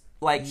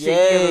 like, shit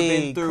he ever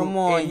been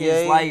through in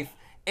his life.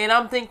 And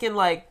I'm thinking,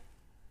 like,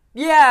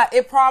 yeah,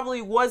 it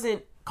probably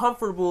wasn't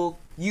comfortable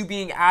you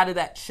being out of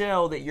that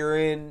shell that you're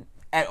in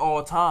at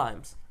all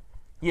times.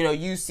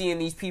 You seeing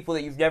these people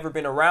that you've never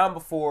been around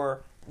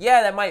before,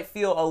 yeah, that might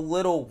feel a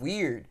little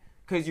weird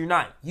because you're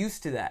not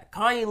used to that.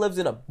 Kanye lives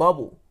in a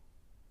bubble,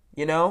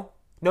 No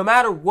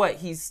matter what,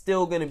 he's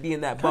still going to be in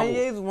that bubble.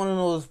 Kanye's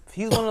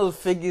he's one of those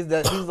figures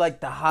that he's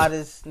like the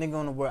hottest nigga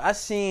in the world. I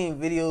seen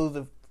videos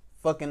of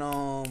fucking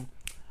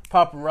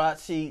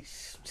paparazzi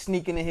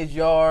sneaking in his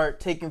yard,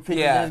 taking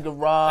pictures in his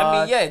garage. I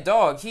mean, yeah,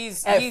 dog.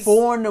 He's at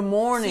 4 a.m.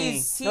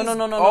 No.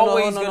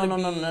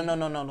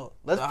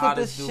 Let's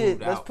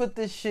put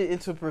this shit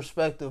into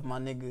perspective, my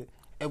nigga.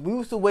 If we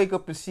was to wake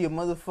up and see a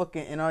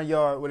motherfucker in our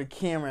yard with a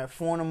camera at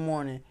 4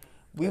 a.m,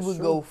 we would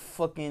go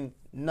fucking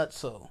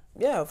nutso.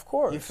 Yeah, of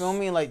course. You feel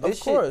me? Like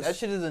this shit. That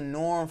shit is a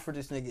norm for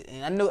this nigga,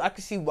 and I know I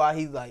can see why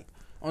he's like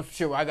on some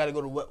shit where I gotta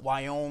go to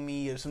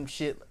Wyoming or some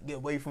shit, get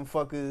away from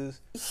fuckers.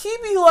 He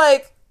be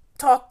like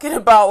talking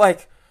about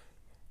like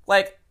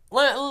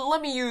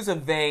let me use a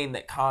vein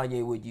that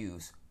Kanye would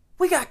use.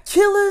 We got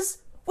killers,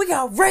 we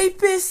got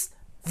rapists,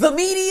 the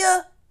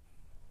media.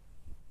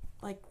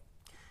 Like,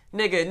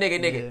 nigga.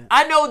 Yeah.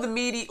 I know the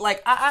media.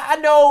 Like, I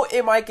know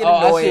it might get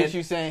annoying. I see what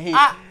you saying.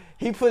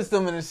 He puts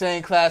them in the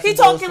same class. He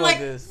talking like,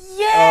 he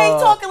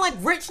talking like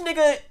rich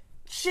nigga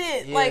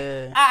shit. Yeah. Like,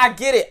 I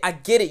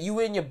get it. You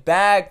in your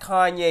bag,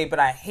 Kanye, but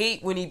I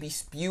hate when he be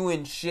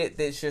spewing shit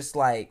that's just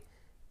like,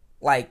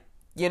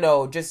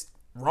 just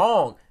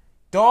wrong.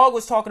 Dog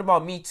was talking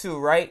about Me Too,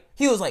 right?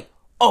 He was like,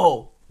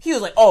 oh, do you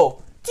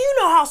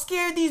know how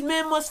scared these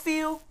men must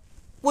feel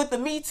with the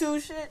Me Too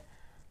shit?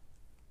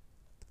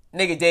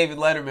 Nigga David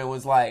Letterman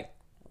was like,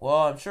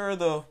 well, I'm sure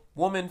the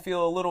women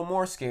feel a little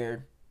more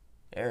scared.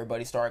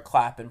 Everybody started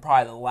clapping,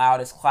 probably the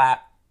loudest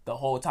clap the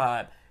whole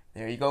time.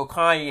 There you go,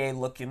 Kanye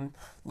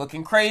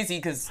looking crazy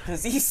because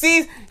he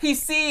sees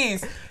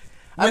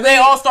when they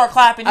all start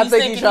clapping, he's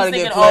thinking,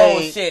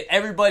 oh shit,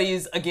 everybody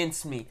is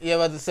against me. Yeah,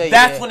 about to say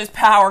that's when his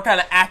power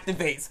kind of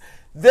activates.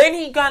 Then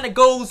he kind of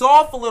goes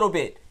off a little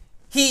bit.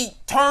 He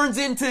turns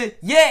into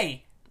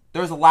yay.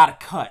 There's a lot of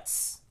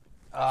cuts.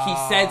 He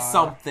said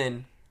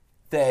something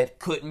that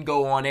couldn't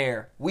go on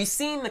air. We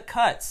seen the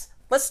cuts.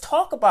 Let's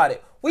talk about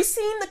it. We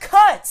seen the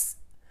cuts.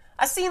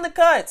 I seen the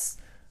cuts.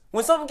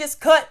 When something gets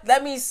cut,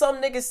 that means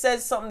some nigga said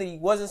something that he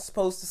wasn't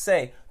supposed to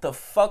say. The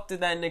fuck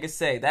did that nigga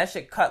say? That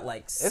shit cut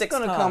like 6 times. It's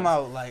gonna come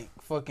out like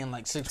fucking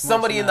like 6 months.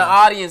 Somebody in the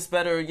audience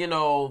better, say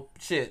something.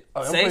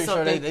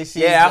 Sure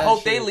they I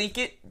hope they leak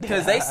it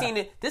because they seen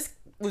it. This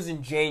was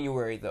in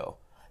January though.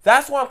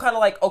 That's why I'm kind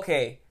of like,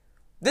 okay,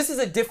 this is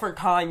a different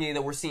Kanye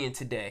that we're seeing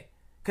today.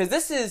 Because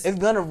this is it's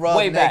gonna rub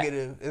way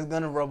negative. Back. It's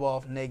gonna rub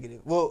off negative.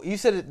 Well, you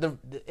said the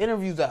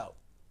interview's out.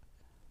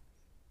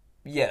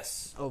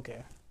 Yes.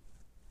 Okay.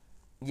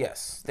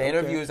 Yes, the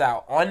interview is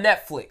out on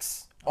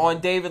Netflix on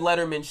David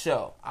Letterman's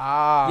show.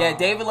 Yeah,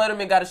 David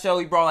Letterman got a show.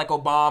 He brought like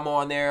Obama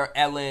on there,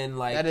 Ellen,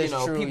 like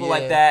true, people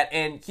like that,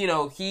 and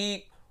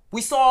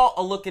we saw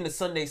a look into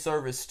Sunday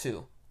Service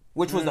too,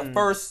 which was the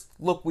first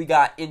look we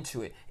got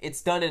into it.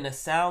 It's done in a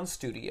sound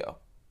studio,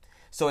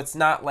 so it's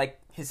not like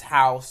his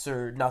house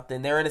or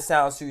nothing. They're in a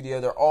sound studio.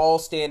 They're all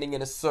standing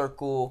in a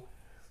circle,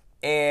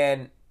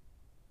 and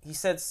he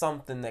said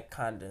something that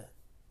kind of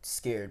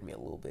scared me a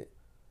little bit.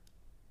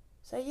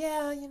 Say,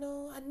 yeah, I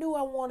knew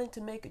I wanted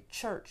to make a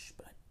church,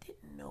 but I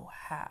didn't know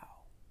how.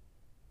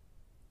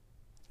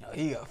 Oh,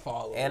 he got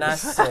followers. And I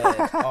said,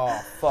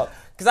 oh, fuck.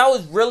 Because I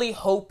was really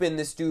hoping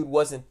this dude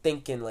wasn't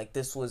thinking like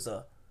this was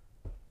a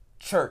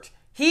church.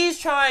 He's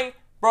trying,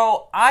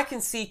 bro, I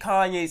can see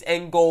Kanye's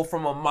end goal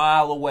from a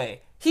mile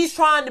away. He's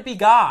trying to be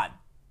God.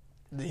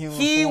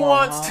 He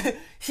wants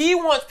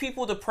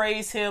people to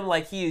praise him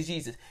like he is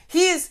Jesus.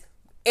 He is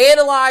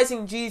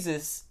analyzing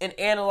Jesus and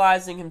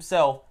analyzing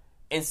himself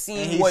and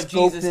seeing what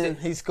Jesus did.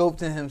 He's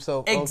sculpting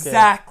himself.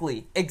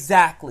 Exactly.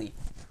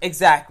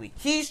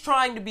 He's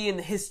trying to be in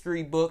the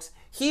history books.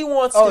 He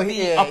wants to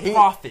be a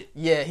prophet.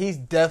 Yeah, he's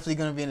definitely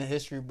going to be in the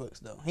history books,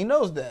 though. He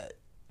knows that.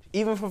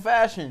 Even for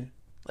fashion.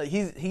 Like,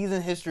 he's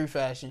in history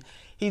fashion.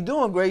 He's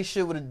doing great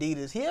shit with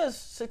Adidas. He has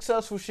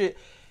successful shit.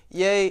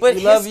 Yay, but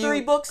we love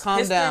you.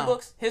 Calm down.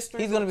 He's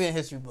going to be in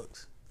history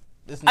books.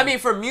 I mean,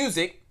 for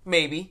music,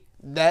 maybe.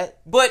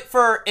 But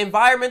for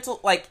environmental,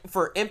 like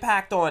for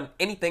impact on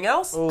anything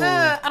else,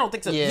 I don't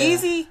think so. Yeah.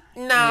 Yeezy,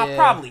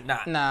 probably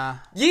not. Nah,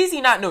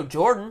 Yeezy not no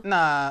Jordan.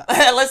 Nah,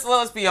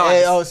 let's be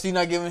honest. Hey, so you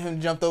not giving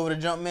him jumped over the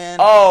jump man?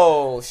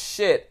 Oh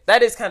shit,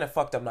 that is kind of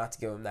fucked up not to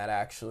give him that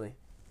actually.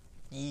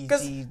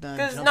 Because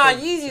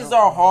Yeezys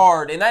are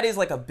hard, and that is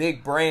like a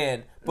big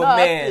brand. But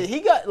man, he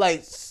got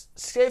like,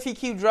 say if he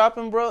keep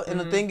dropping, bro. And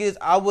the thing is,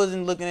 I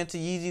wasn't looking into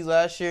Yeezys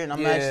last year, and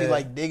I'm actually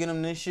like digging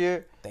them this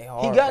year. They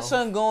hard, he got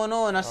something going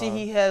on. I see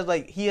he has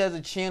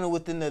a channel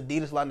within the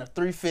Adidas line, the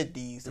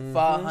 350s, the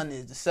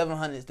 500s, the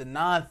 700s, the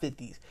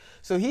 950s.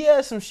 So he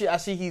has some shit. I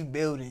see he's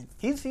building.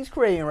 He's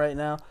creating right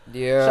now.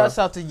 Yeah. Shouts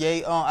out to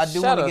Ye. I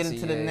do want to get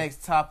into the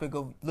next topic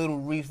of Lil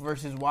Reese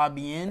versus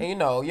YBN. And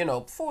you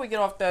know, before we get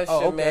off that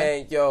shit,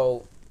 man,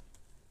 yo,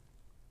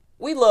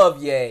 we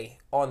love Ye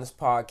on this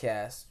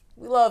podcast.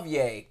 We love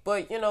Ye,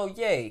 but you know,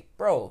 Ye,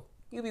 bro,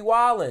 you be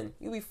wildin'.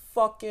 You be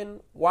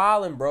fucking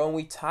wildin', bro, and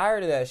we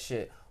tired of that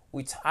shit.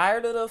 We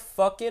tired of the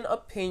fucking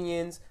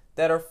opinions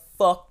that are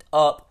fucked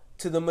up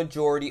to the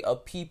majority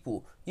of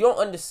people. You don't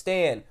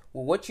understand.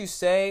 Well, what you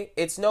say,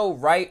 it's no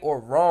right or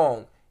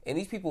wrong. And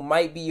these people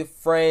might be your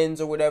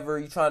friends or whatever.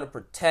 You're trying to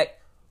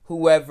protect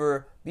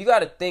whoever. You got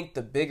to think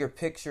the bigger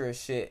picture of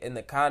shit and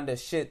the kind of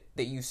shit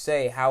that you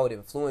say, how it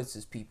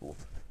influences people.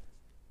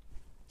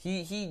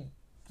 He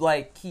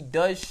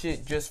does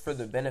shit just for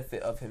the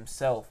benefit of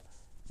himself,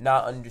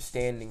 not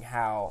understanding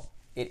how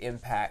it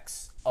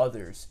impacts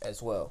others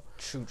as well.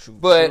 True.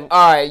 But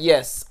all right,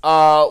 yes.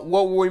 What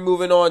were we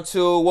moving on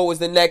to? What was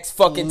the next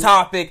fucking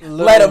topic?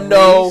 Let them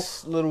know.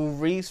 Lil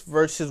Reese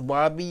versus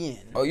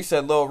YBN. Oh, you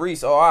said Lil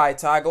Reese. Oh, all right,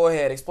 Ty, go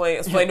ahead.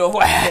 Explain to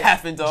what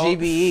happened, dog.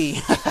 GBE.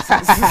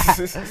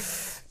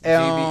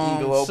 GBE,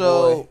 the little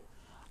boy.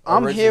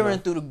 I'm Original. hearing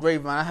through the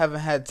grapevine. I haven't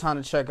had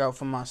time to check out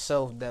for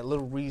myself that Lil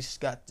Reese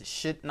got the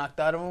shit knocked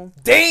out of him.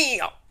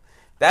 Damn.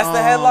 That's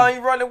the headline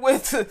you running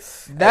with.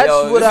 That's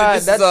what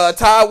this is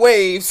Ty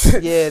Waves.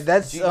 Yeah,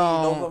 that's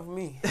don't come for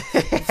me.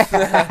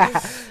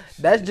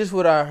 That's just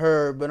what I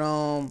heard, but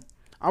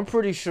I'm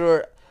pretty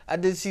sure I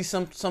did see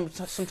some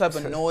type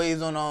of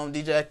noise on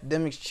DJ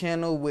Academic's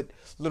channel with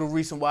Lil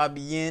Reese and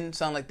YBN.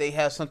 Sound like they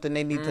have something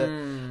they need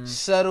to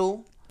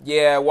settle.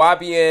 Yeah,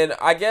 YBN.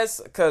 I guess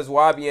because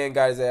YBN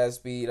got his ass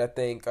beat. I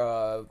think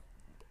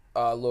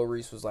Lil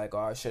Reese was like, "Oh,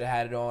 I should have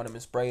had it on him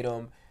and sprayed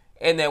him."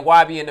 And then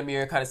YB in the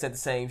mirror kind of said the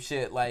same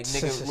shit. Like,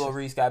 nigga, Lil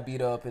Reese got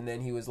beat up. And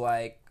then he was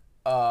like,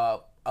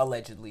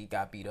 allegedly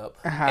got beat up.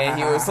 And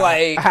he was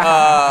like,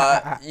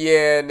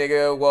 yeah,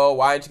 nigga, well,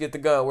 why didn't you get the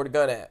gun? Where the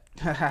gun at?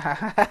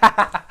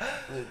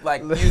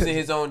 Like, using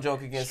his own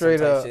joke against Straight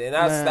some type up, shit.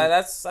 And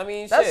that's I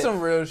mean, shit. That's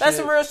some real shit. That's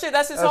some real shit.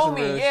 That's his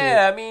homie.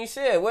 Yeah, shit. I mean,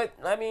 shit. What?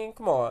 I mean,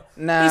 come on.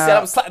 Nah. He said,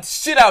 I'm slap the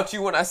shit out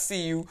you when I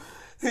see you.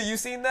 You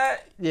seen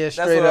that? Yeah,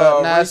 straight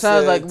up. Now, it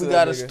sounds like we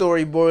got a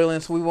story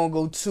boiling, so we won't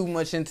go too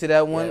much into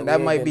that one. Yeah,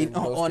 that might be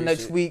on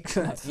next week's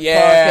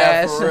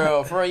yeah,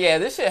 podcast. For real. Yeah,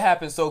 this shit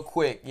happens so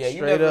quick. Yeah,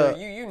 you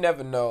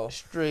never know.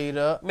 Straight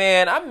up.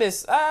 Man, I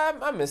miss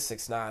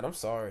 6ix9ine. I'm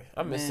sorry.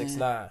 I miss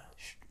 6ix9ine.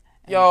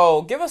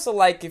 Yo, give us a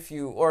like if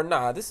you, or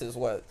nah, this is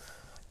what.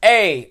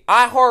 Hey,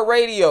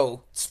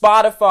 iHeartRadio,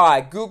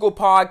 Spotify, Google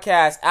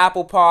Podcasts,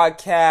 Apple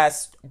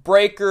Podcasts,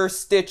 Breaker,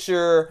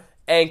 Stitcher,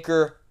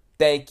 Anchor,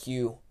 thank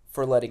you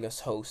for letting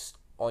us host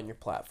on your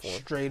platform.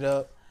 Straight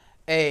up.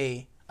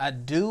 Hey, I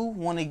do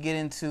want to get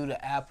into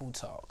the Apple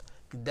talk.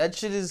 That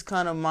shit is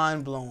kind of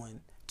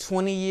mind-blowing.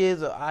 20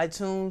 years of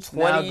iTunes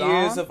 20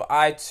 years of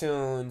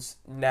iTunes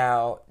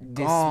now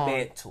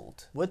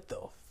dismantled. What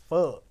the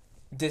fuck?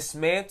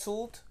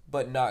 Dismantled,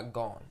 but not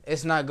gone.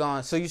 It's not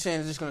gone. So you're saying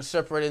it's just going to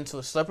separate into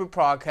a separate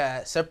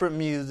podcast, separate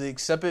music,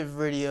 separate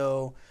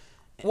video?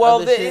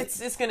 Well,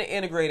 it's going to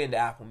integrate into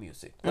Apple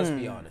Music. Let's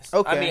be honest.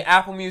 Okay. I mean,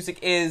 Apple Music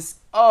is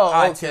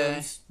iTunes,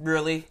 okay.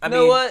 Really. You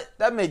know what?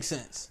 That makes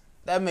sense.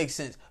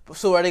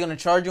 So are they going to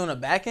charge you on the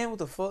back end? What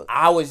the fuck?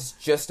 I was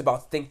just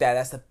about to think that.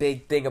 That's the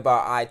big thing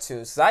about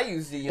iTunes. So I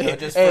usually,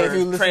 just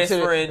for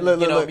transferring,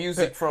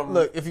 music from.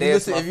 Look, if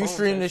you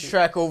stream this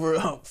track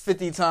over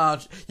 50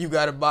 times, you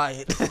got to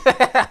buy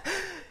it.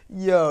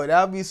 Yo,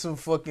 that'll be some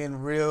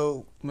fucking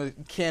real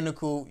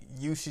mechanical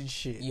usage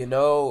shit. You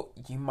know,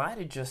 you might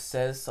have just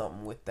said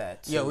something with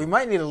that, too. Yo, we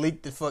might need to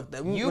leak the fuck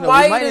that. You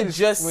might have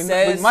just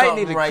said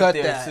something right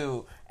there,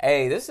 too.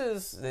 Hey,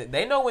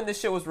 they know when this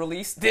shit was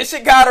released. This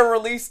shit got a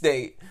release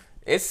date.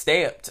 It's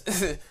stamped.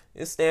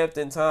 It's stamped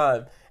in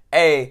time.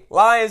 Hey,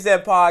 Lions Den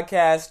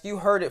Podcast, you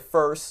heard it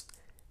first.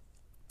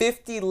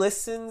 50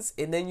 listens,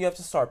 and then you have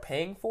to start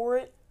paying for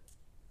it?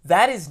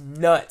 That is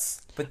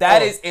nuts. But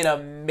that is an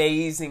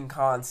amazing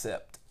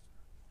concept.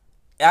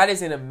 That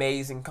is an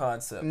amazing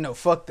concept. No,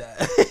 fuck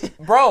that.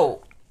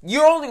 Bro,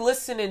 you're only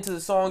listening to the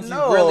songs you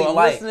really I'm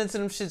like. listening to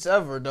them shits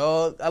ever,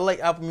 dog. I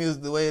like Apple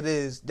Music the way it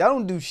is. Y'all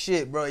don't do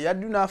shit, bro. Y'all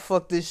do not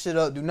fuck this shit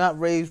up. Do not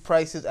raise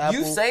prices, Apple.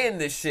 You saying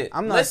this shit.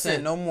 I'm not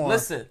saying no more.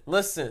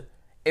 Listen.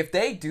 If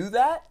they do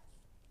that,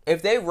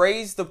 if they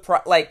raise the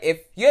price, like if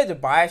you had to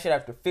buy a shit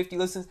after 50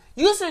 listens,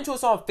 you listen to a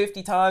song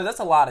 50 times, that's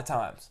a lot of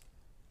times.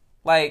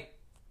 Like,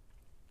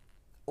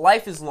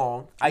 life is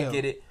long. I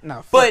get it.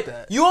 Nah, fuck but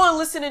that. you only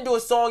listening to a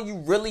song you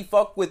really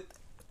fuck with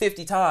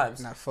 50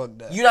 times. Nah, fuck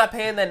that. You're not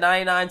paying that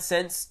 99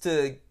 cents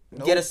to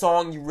get a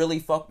song you really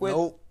fuck with?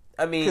 Nope.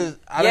 I mean, you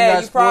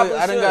probably should.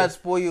 I done got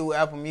spoiled with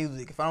Apple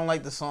Music. If I don't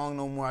like the song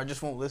no more, I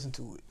just won't listen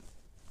to it.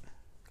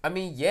 I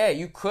mean, yeah,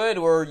 you could,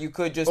 or you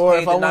could just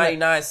pay the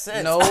 99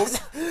 cents. No,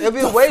 it'd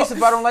be a waste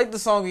if I don't like the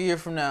song a year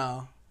from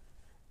now.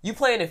 You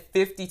playing it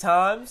 50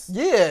 times?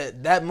 Yeah,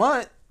 that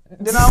month.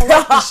 Then I don't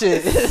like the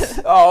shit.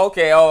 Oh,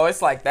 okay. Oh,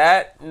 it's like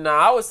that? Nah,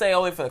 I would say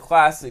only for the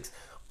classics.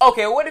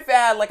 Okay, what if it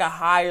had like a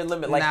higher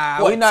limit? Like,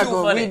 nah, what, we not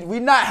going. We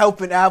not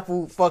helping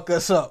Apple fuck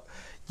us up.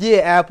 Yeah,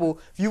 Apple,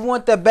 if you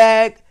want the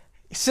bag,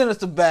 send us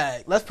the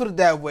bag. Let's put it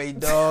that way,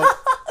 dog.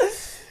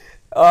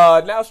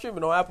 Now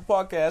streaming on Apple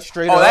Podcasts.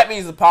 Straight up. That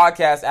means the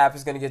podcast app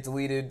is going to get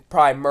deleted,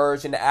 probably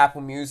merged into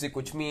Apple Music,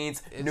 which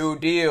means new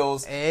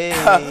deals.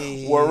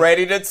 Hey. We're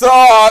ready to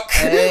talk.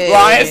 Hey.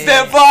 Lions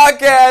Den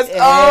Podcast.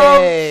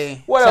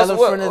 Hey. What tell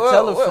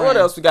else? What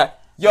else we got?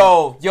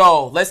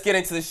 Yo, let's get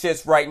into the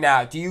shits right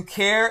now. Do you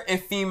care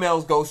if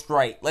females ghost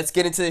write? Let's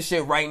get into this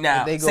shit right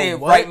now. Say it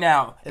right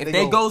now. If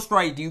they ghost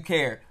write, do you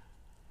care?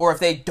 Or if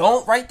they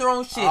don't write their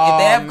own shit, if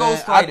they have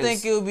ghostwriters. I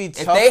think it would be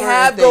tougher. If they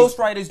have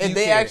ghostwriters, do you care? If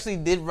they actually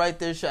did write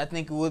their shit, I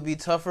think it would be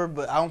tougher,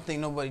 but I don't think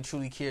nobody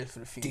truly cares for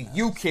the females. Do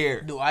you care?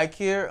 Do I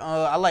care?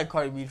 I like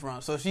Cardi B's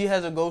rhymes. So if she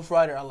has a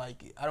ghostwriter, I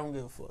like it. I don't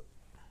give a fuck.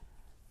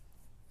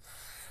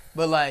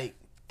 But like,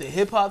 the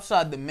hip-hop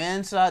side, the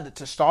man side, the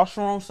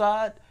testosterone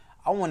side,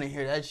 I want to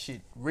hear that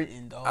shit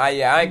written, dog.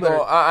 I ain't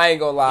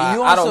gonna lie.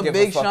 I don't give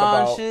a fuck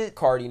about shit?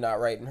 Cardi not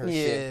writing her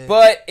shit.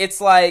 But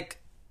it's like,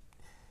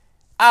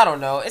 I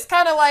don't know. It's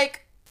kind of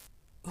like,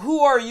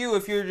 who are you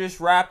if you're just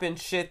rapping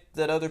shit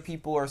that other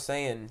people are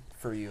saying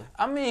for you?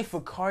 I mean,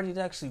 for Cardi, it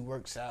actually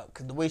works out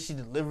because the way she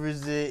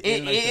delivers it,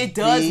 it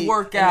does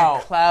work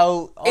out.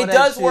 It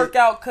does work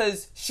out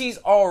because she's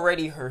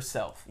already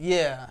herself.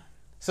 Yeah.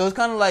 So it's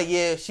kind of like,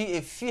 yeah,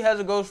 if she has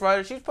a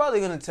ghostwriter, she's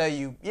probably gonna tell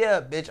you,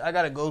 yeah, bitch, I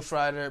got a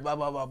ghostwriter, blah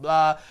blah blah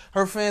blah.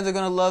 Her fans are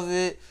gonna love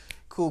it.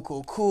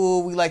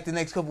 Cool. We like the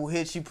next couple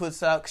hits she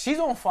puts out. She's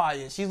on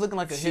fire. She's looking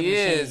like a hit machine. She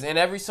is, and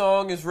every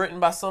song is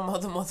written by some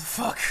other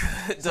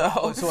motherfucker.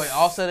 So wait,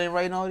 Offset ain't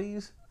writing all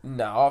these?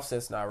 Nah,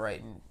 Offset's not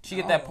writing. She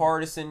get that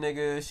partisan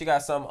nigga. She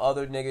got some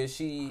other nigga.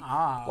 She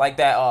like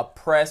that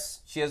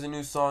Press. She has a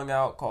new song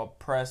out called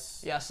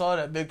Press. Yeah, I saw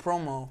that big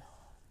promo.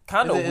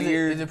 Kind of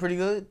weird. Is it pretty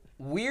good?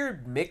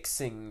 Weird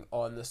mixing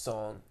on the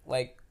song.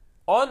 Like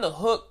on the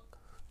hook.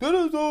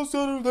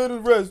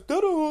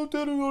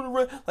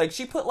 Like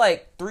she put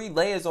like 3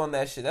 layers on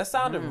that shit. That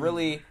sounded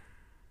really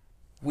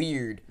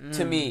weird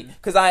to me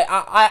because I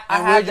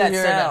had that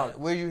sound.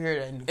 Where'd you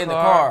hear that? In the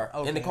car.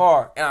 Okay. In the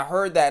car, and I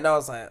heard that and I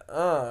was like,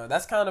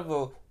 that's kind of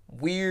a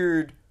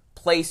weird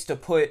place to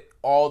put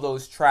all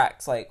those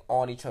tracks like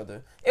on each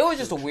other. It was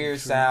just a weird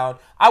sound.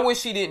 I wish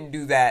she didn't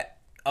do that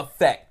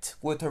effect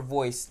with her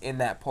voice in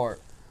that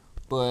part,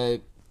 but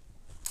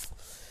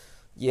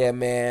yeah,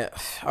 man.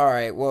 All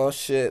right, well,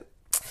 shit.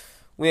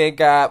 We ain't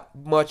got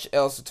much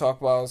else to talk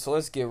about, so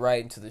let's get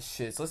right into the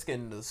shits. Let's get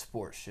into the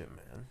sports shit,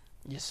 man.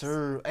 Yes,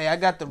 sir. Hey, I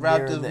got the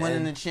Raptors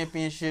winning the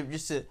championship,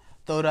 just to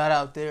throw that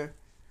out there.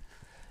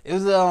 It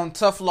was a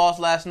tough loss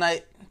last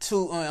night.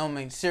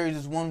 Series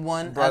is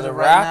 1-1. Bro, the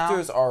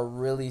Raptors are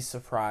really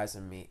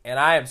surprising me, and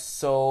I am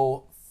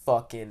so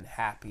fucking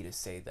happy to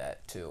say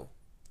that, too.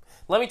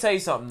 Let me tell you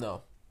something,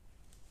 though.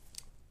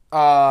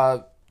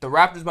 The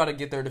Raptors about to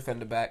get their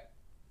defender back,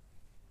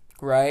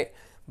 right?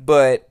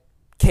 But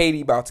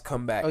KD about to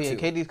come back. Oh, yeah, too.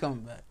 KD's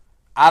coming back.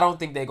 I don't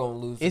think they're going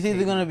to lose. It's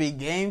either going to be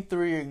Game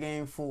 3 or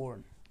Game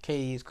 4.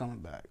 KD's coming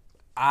back.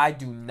 I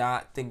do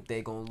not think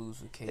they're going to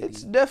lose with KD.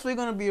 It's definitely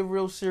going to be a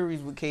real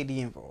series with KD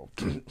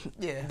involved.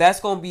 Yeah. That's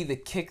going to be the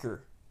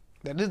kicker.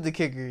 That is the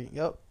kicker.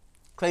 Yep.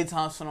 Klay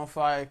Thompson on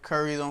fire.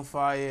 Curry's on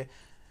fire.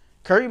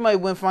 Curry might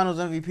win Finals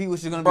MVP,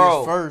 which is going to be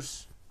his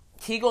first.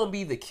 He going to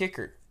be the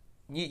kicker.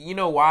 You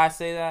know why I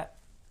say that?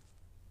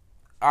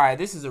 All right,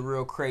 this is a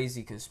real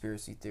crazy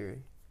conspiracy theory.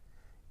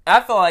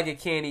 I feel like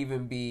it can't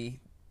even be,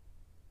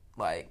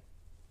 like,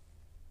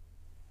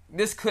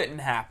 this couldn't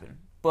happen.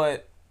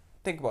 But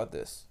think about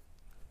this.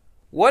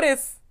 What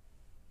if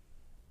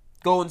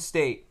Golden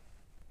State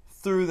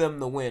threw them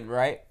the win,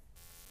 right?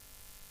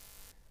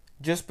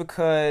 Just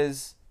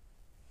because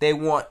they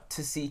want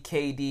to see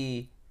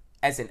KD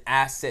as an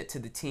asset to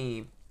the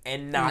team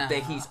and not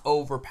that he's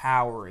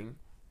overpowering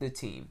the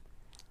team.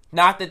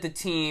 Not that the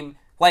team...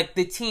 Like,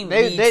 the team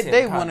needs him.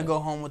 They want to go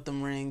home with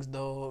them rings,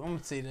 though. I'm going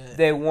to say that.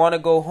 They want to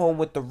go home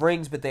with the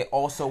rings, but they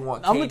also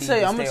want KD I'm going to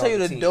tell you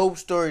the team. dope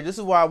story. This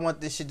is why I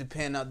want this shit to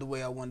pan out the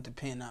way I want it to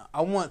pan out.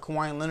 I want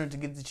Kawhi Leonard to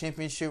get the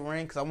championship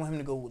ring because I want him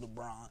to go with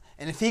LeBron.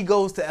 And if he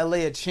goes to LA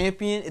a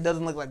champion, it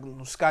doesn't look like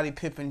Scottie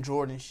Pippen,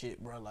 Jordan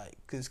shit, bro. Like,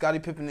 because Scottie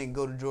Pippen didn't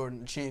go to Jordan,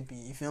 the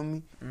champion. You feel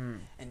me?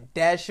 And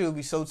that shit would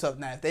be so tough.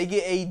 Now, if they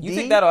get AD... You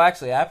think that'll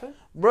actually happen?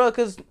 Bro,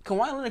 because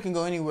Kawhi Leonard can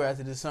go anywhere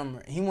after this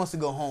summer. He wants to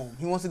go home.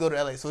 He wants to go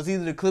to LA. So it's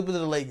either the Clippers or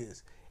the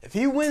Lakers. If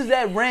he wins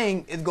that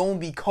ring, it's going to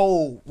be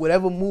cold.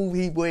 Whatever move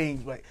he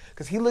brings. Like,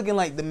 because he looking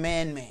like the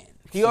man.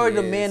 He already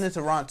the man in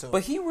Toronto.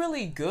 But he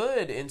really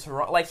good in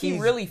Toronto. Like, he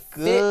really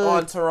fit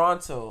on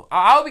Toronto.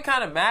 I would be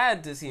kind of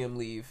mad to see him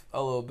leave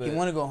a little bit. He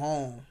want to go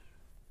home.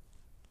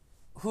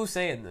 Who's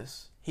saying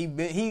this?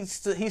 He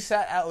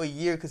sat out a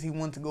year because he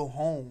wanted to go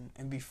home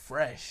and be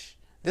fresh.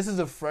 This is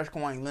a fresh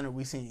Kawhi Leonard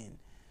we seeing.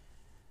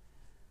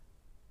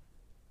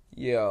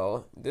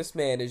 Yo, this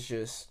man is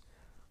just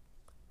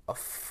a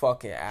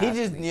fucking athlete.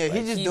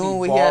 He's just doing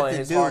what he has to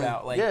his do. Heart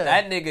out. Like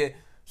that nigga,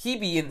 he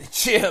be in the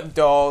gym,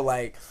 dog.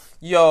 Like,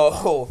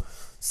 yo,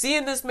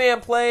 seeing this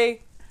man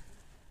play,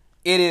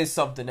 it is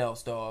something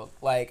else, dog.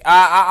 Like,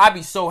 I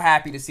be so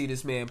happy to see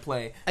this man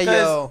play.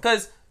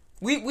 Because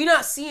we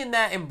not seeing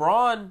that in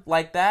Braun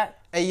like that.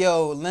 Hey,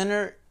 yo,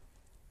 Leonard,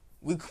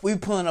 we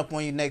pulling up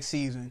on you next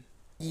season.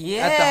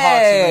 Yeah, at the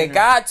Hawks Arena.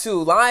 Got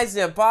to. Lions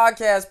Den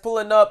podcast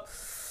pulling up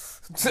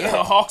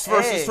Hawks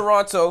versus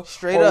Toronto.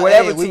 Straight up.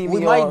 Whatever we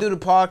might do the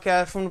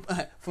podcast from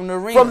the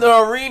arena. From the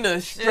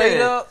arena,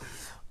 straight up.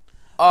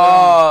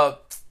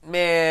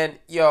 Man,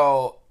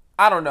 yo,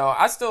 I don't know.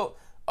 I still...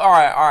 All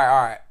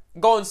right.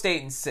 Golden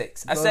State in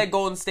 6. I said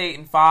Golden State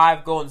in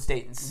 5. Golden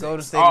State in 6.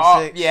 Golden State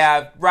in 6.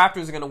 Yeah,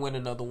 Raptors are going to win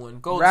another one.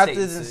 Golden Raptors State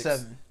in 6. in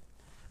 7.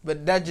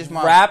 But that's just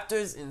my...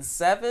 Raptors in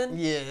 7?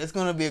 Yeah, it's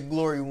going to be a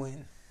glory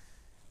win.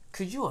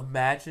 Could you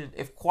imagine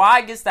if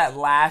Kawhi gets that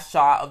last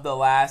shot of the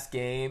last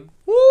game?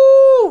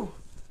 Woo!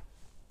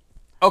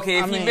 Okay,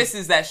 if he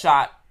misses that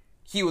shot,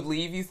 he would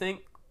leave, you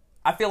think?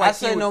 I feel like I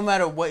say no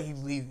matter what,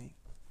 he's leaving.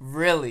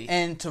 Really?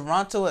 And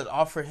Toronto had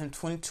offered him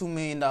 $22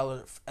 million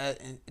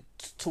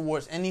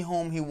towards any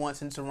home he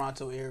wants in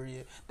Toronto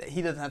area that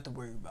he doesn't have to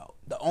worry about.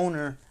 The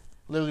owner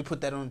literally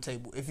put that on the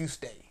table. If you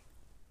stay.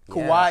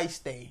 Kawhi,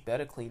 stay.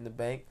 Better clean the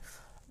bank.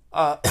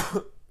 Where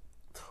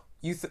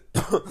you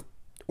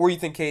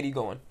think KD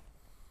going?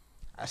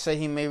 I say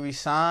he may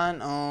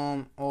resign,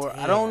 or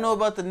I don't know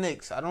about the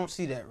Knicks. I don't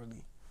see that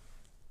really.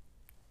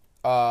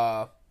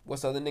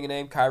 What's the other nigga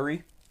name?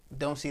 Kyrie?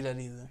 Don't see that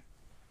either.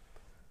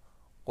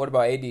 What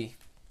about AD?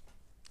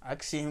 I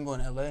could see him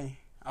going to LA.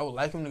 I would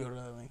like him to go to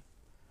LA.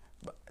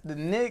 But the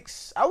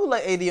Knicks, I would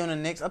like AD on the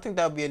Knicks. I think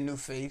that would be a new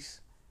face.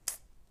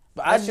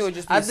 But I think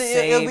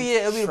it'll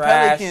be the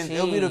Pelicans.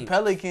 It'll be the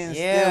Pelicans.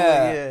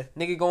 Yeah.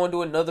 Nigga going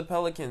to another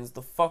Pelicans.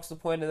 The fuck's the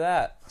point of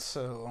that?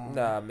 So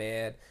nah,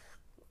 man.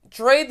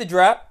 Trade the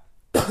draft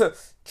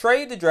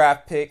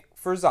pick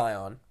for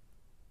Zion.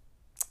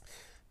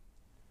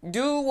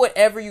 Do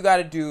whatever you got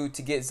to do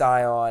to get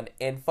Zion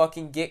and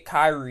fucking get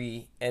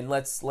Kyrie, and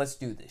let's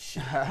do this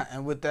shit.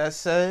 And with that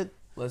said,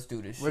 let's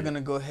do this shit. We're going to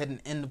go ahead and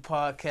end the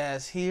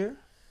podcast here.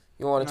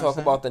 You want to talk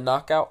about the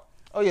knockout?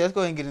 Oh, yeah, let's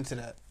go ahead and get into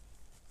that.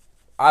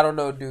 I don't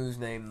know dude's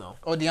name, though.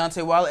 Oh,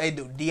 Deontay Wilder? Hey,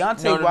 dude,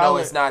 Wilder. No,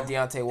 it's not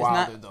Deontay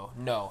Wilder, though.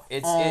 No,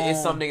 it's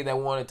some nigga that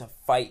wanted to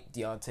fight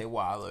Deontay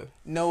Wilder.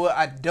 You know what?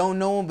 I don't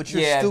know him, but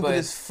you're stupid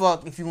as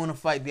fuck if you want to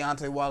fight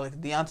Deontay Wilder.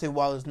 Deontay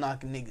Wilder's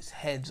knocking niggas'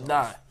 heads off.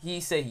 Nah, he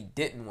said he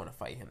didn't want to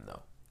fight him,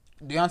 though.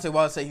 Deontay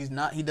Wilder said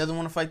he doesn't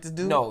want to fight this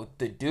dude? No,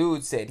 the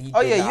dude said he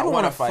did you not don't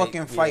want to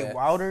fucking fight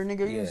Wilder,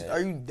 nigga? Are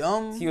you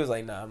dumb? He was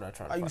like, nah, I'm not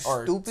trying to fight.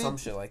 Are you stupid? Or some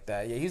shit like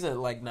that. Yeah, he's a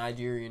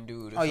Nigerian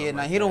dude.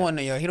 He don't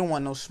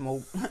want no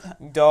smoke.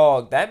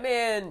 Dog, that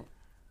man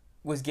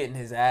was getting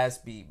his ass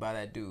beat by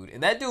that dude.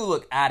 And that dude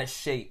looked out of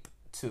shape,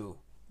 too.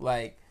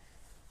 Like,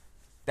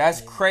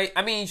 that's crazy.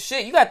 I mean,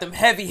 shit, you got them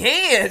heavy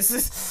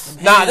hands.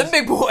 Them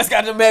big boys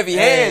got them heavy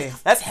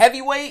hands. That's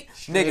heavyweight.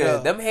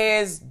 Nigga, them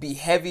hands be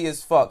heavy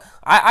as fuck.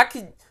 I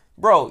could,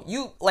 bro,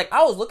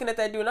 I was looking at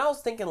that dude and I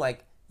was thinking,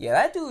 like, yeah,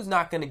 that dude's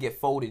not going to get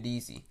folded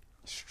easy.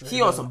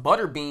 He on some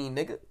butterbean,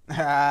 nigga.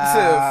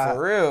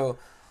 For real.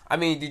 I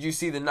mean, did you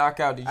see the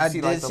knockout? Did you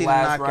see the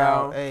last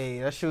round? Hey,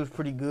 that shit was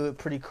pretty good,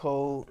 pretty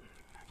cold.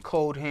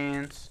 Cold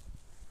hands.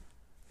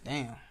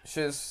 Damn.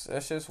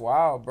 That's just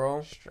wild,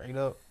 bro. Straight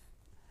up.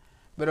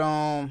 But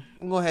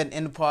we'll go ahead and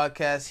end the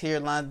podcast here.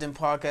 Lions Den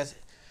podcast.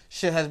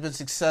 Shit has been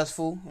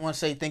successful. I want to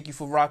say thank you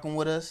for rocking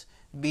with us.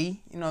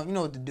 B, you know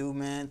what to do,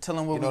 man. Tell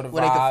them where they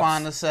can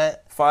find us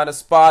at. Find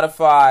us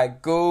Spotify,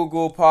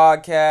 Google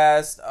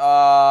Podcast,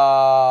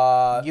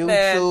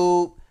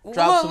 YouTube.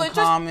 Drop some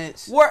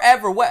comments.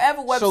 Whatever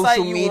website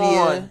social you media,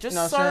 on.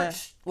 Just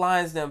search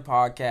Lions Den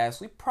Podcast.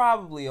 We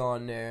probably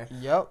on there.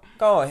 Yep.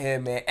 Go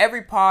ahead, man.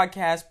 Every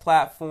podcast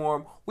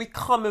platform. We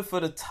coming for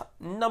the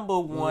number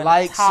one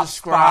top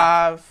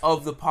subscribe spot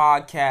of the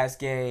podcast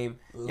game.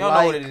 Y'all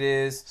know what it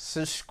is.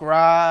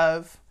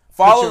 Subscribe.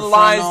 Follow the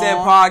Lions Den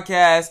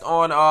Podcast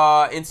on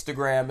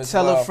Instagram as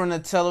well. Tell a friend to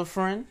tell a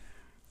friend.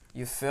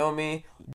 You feel me?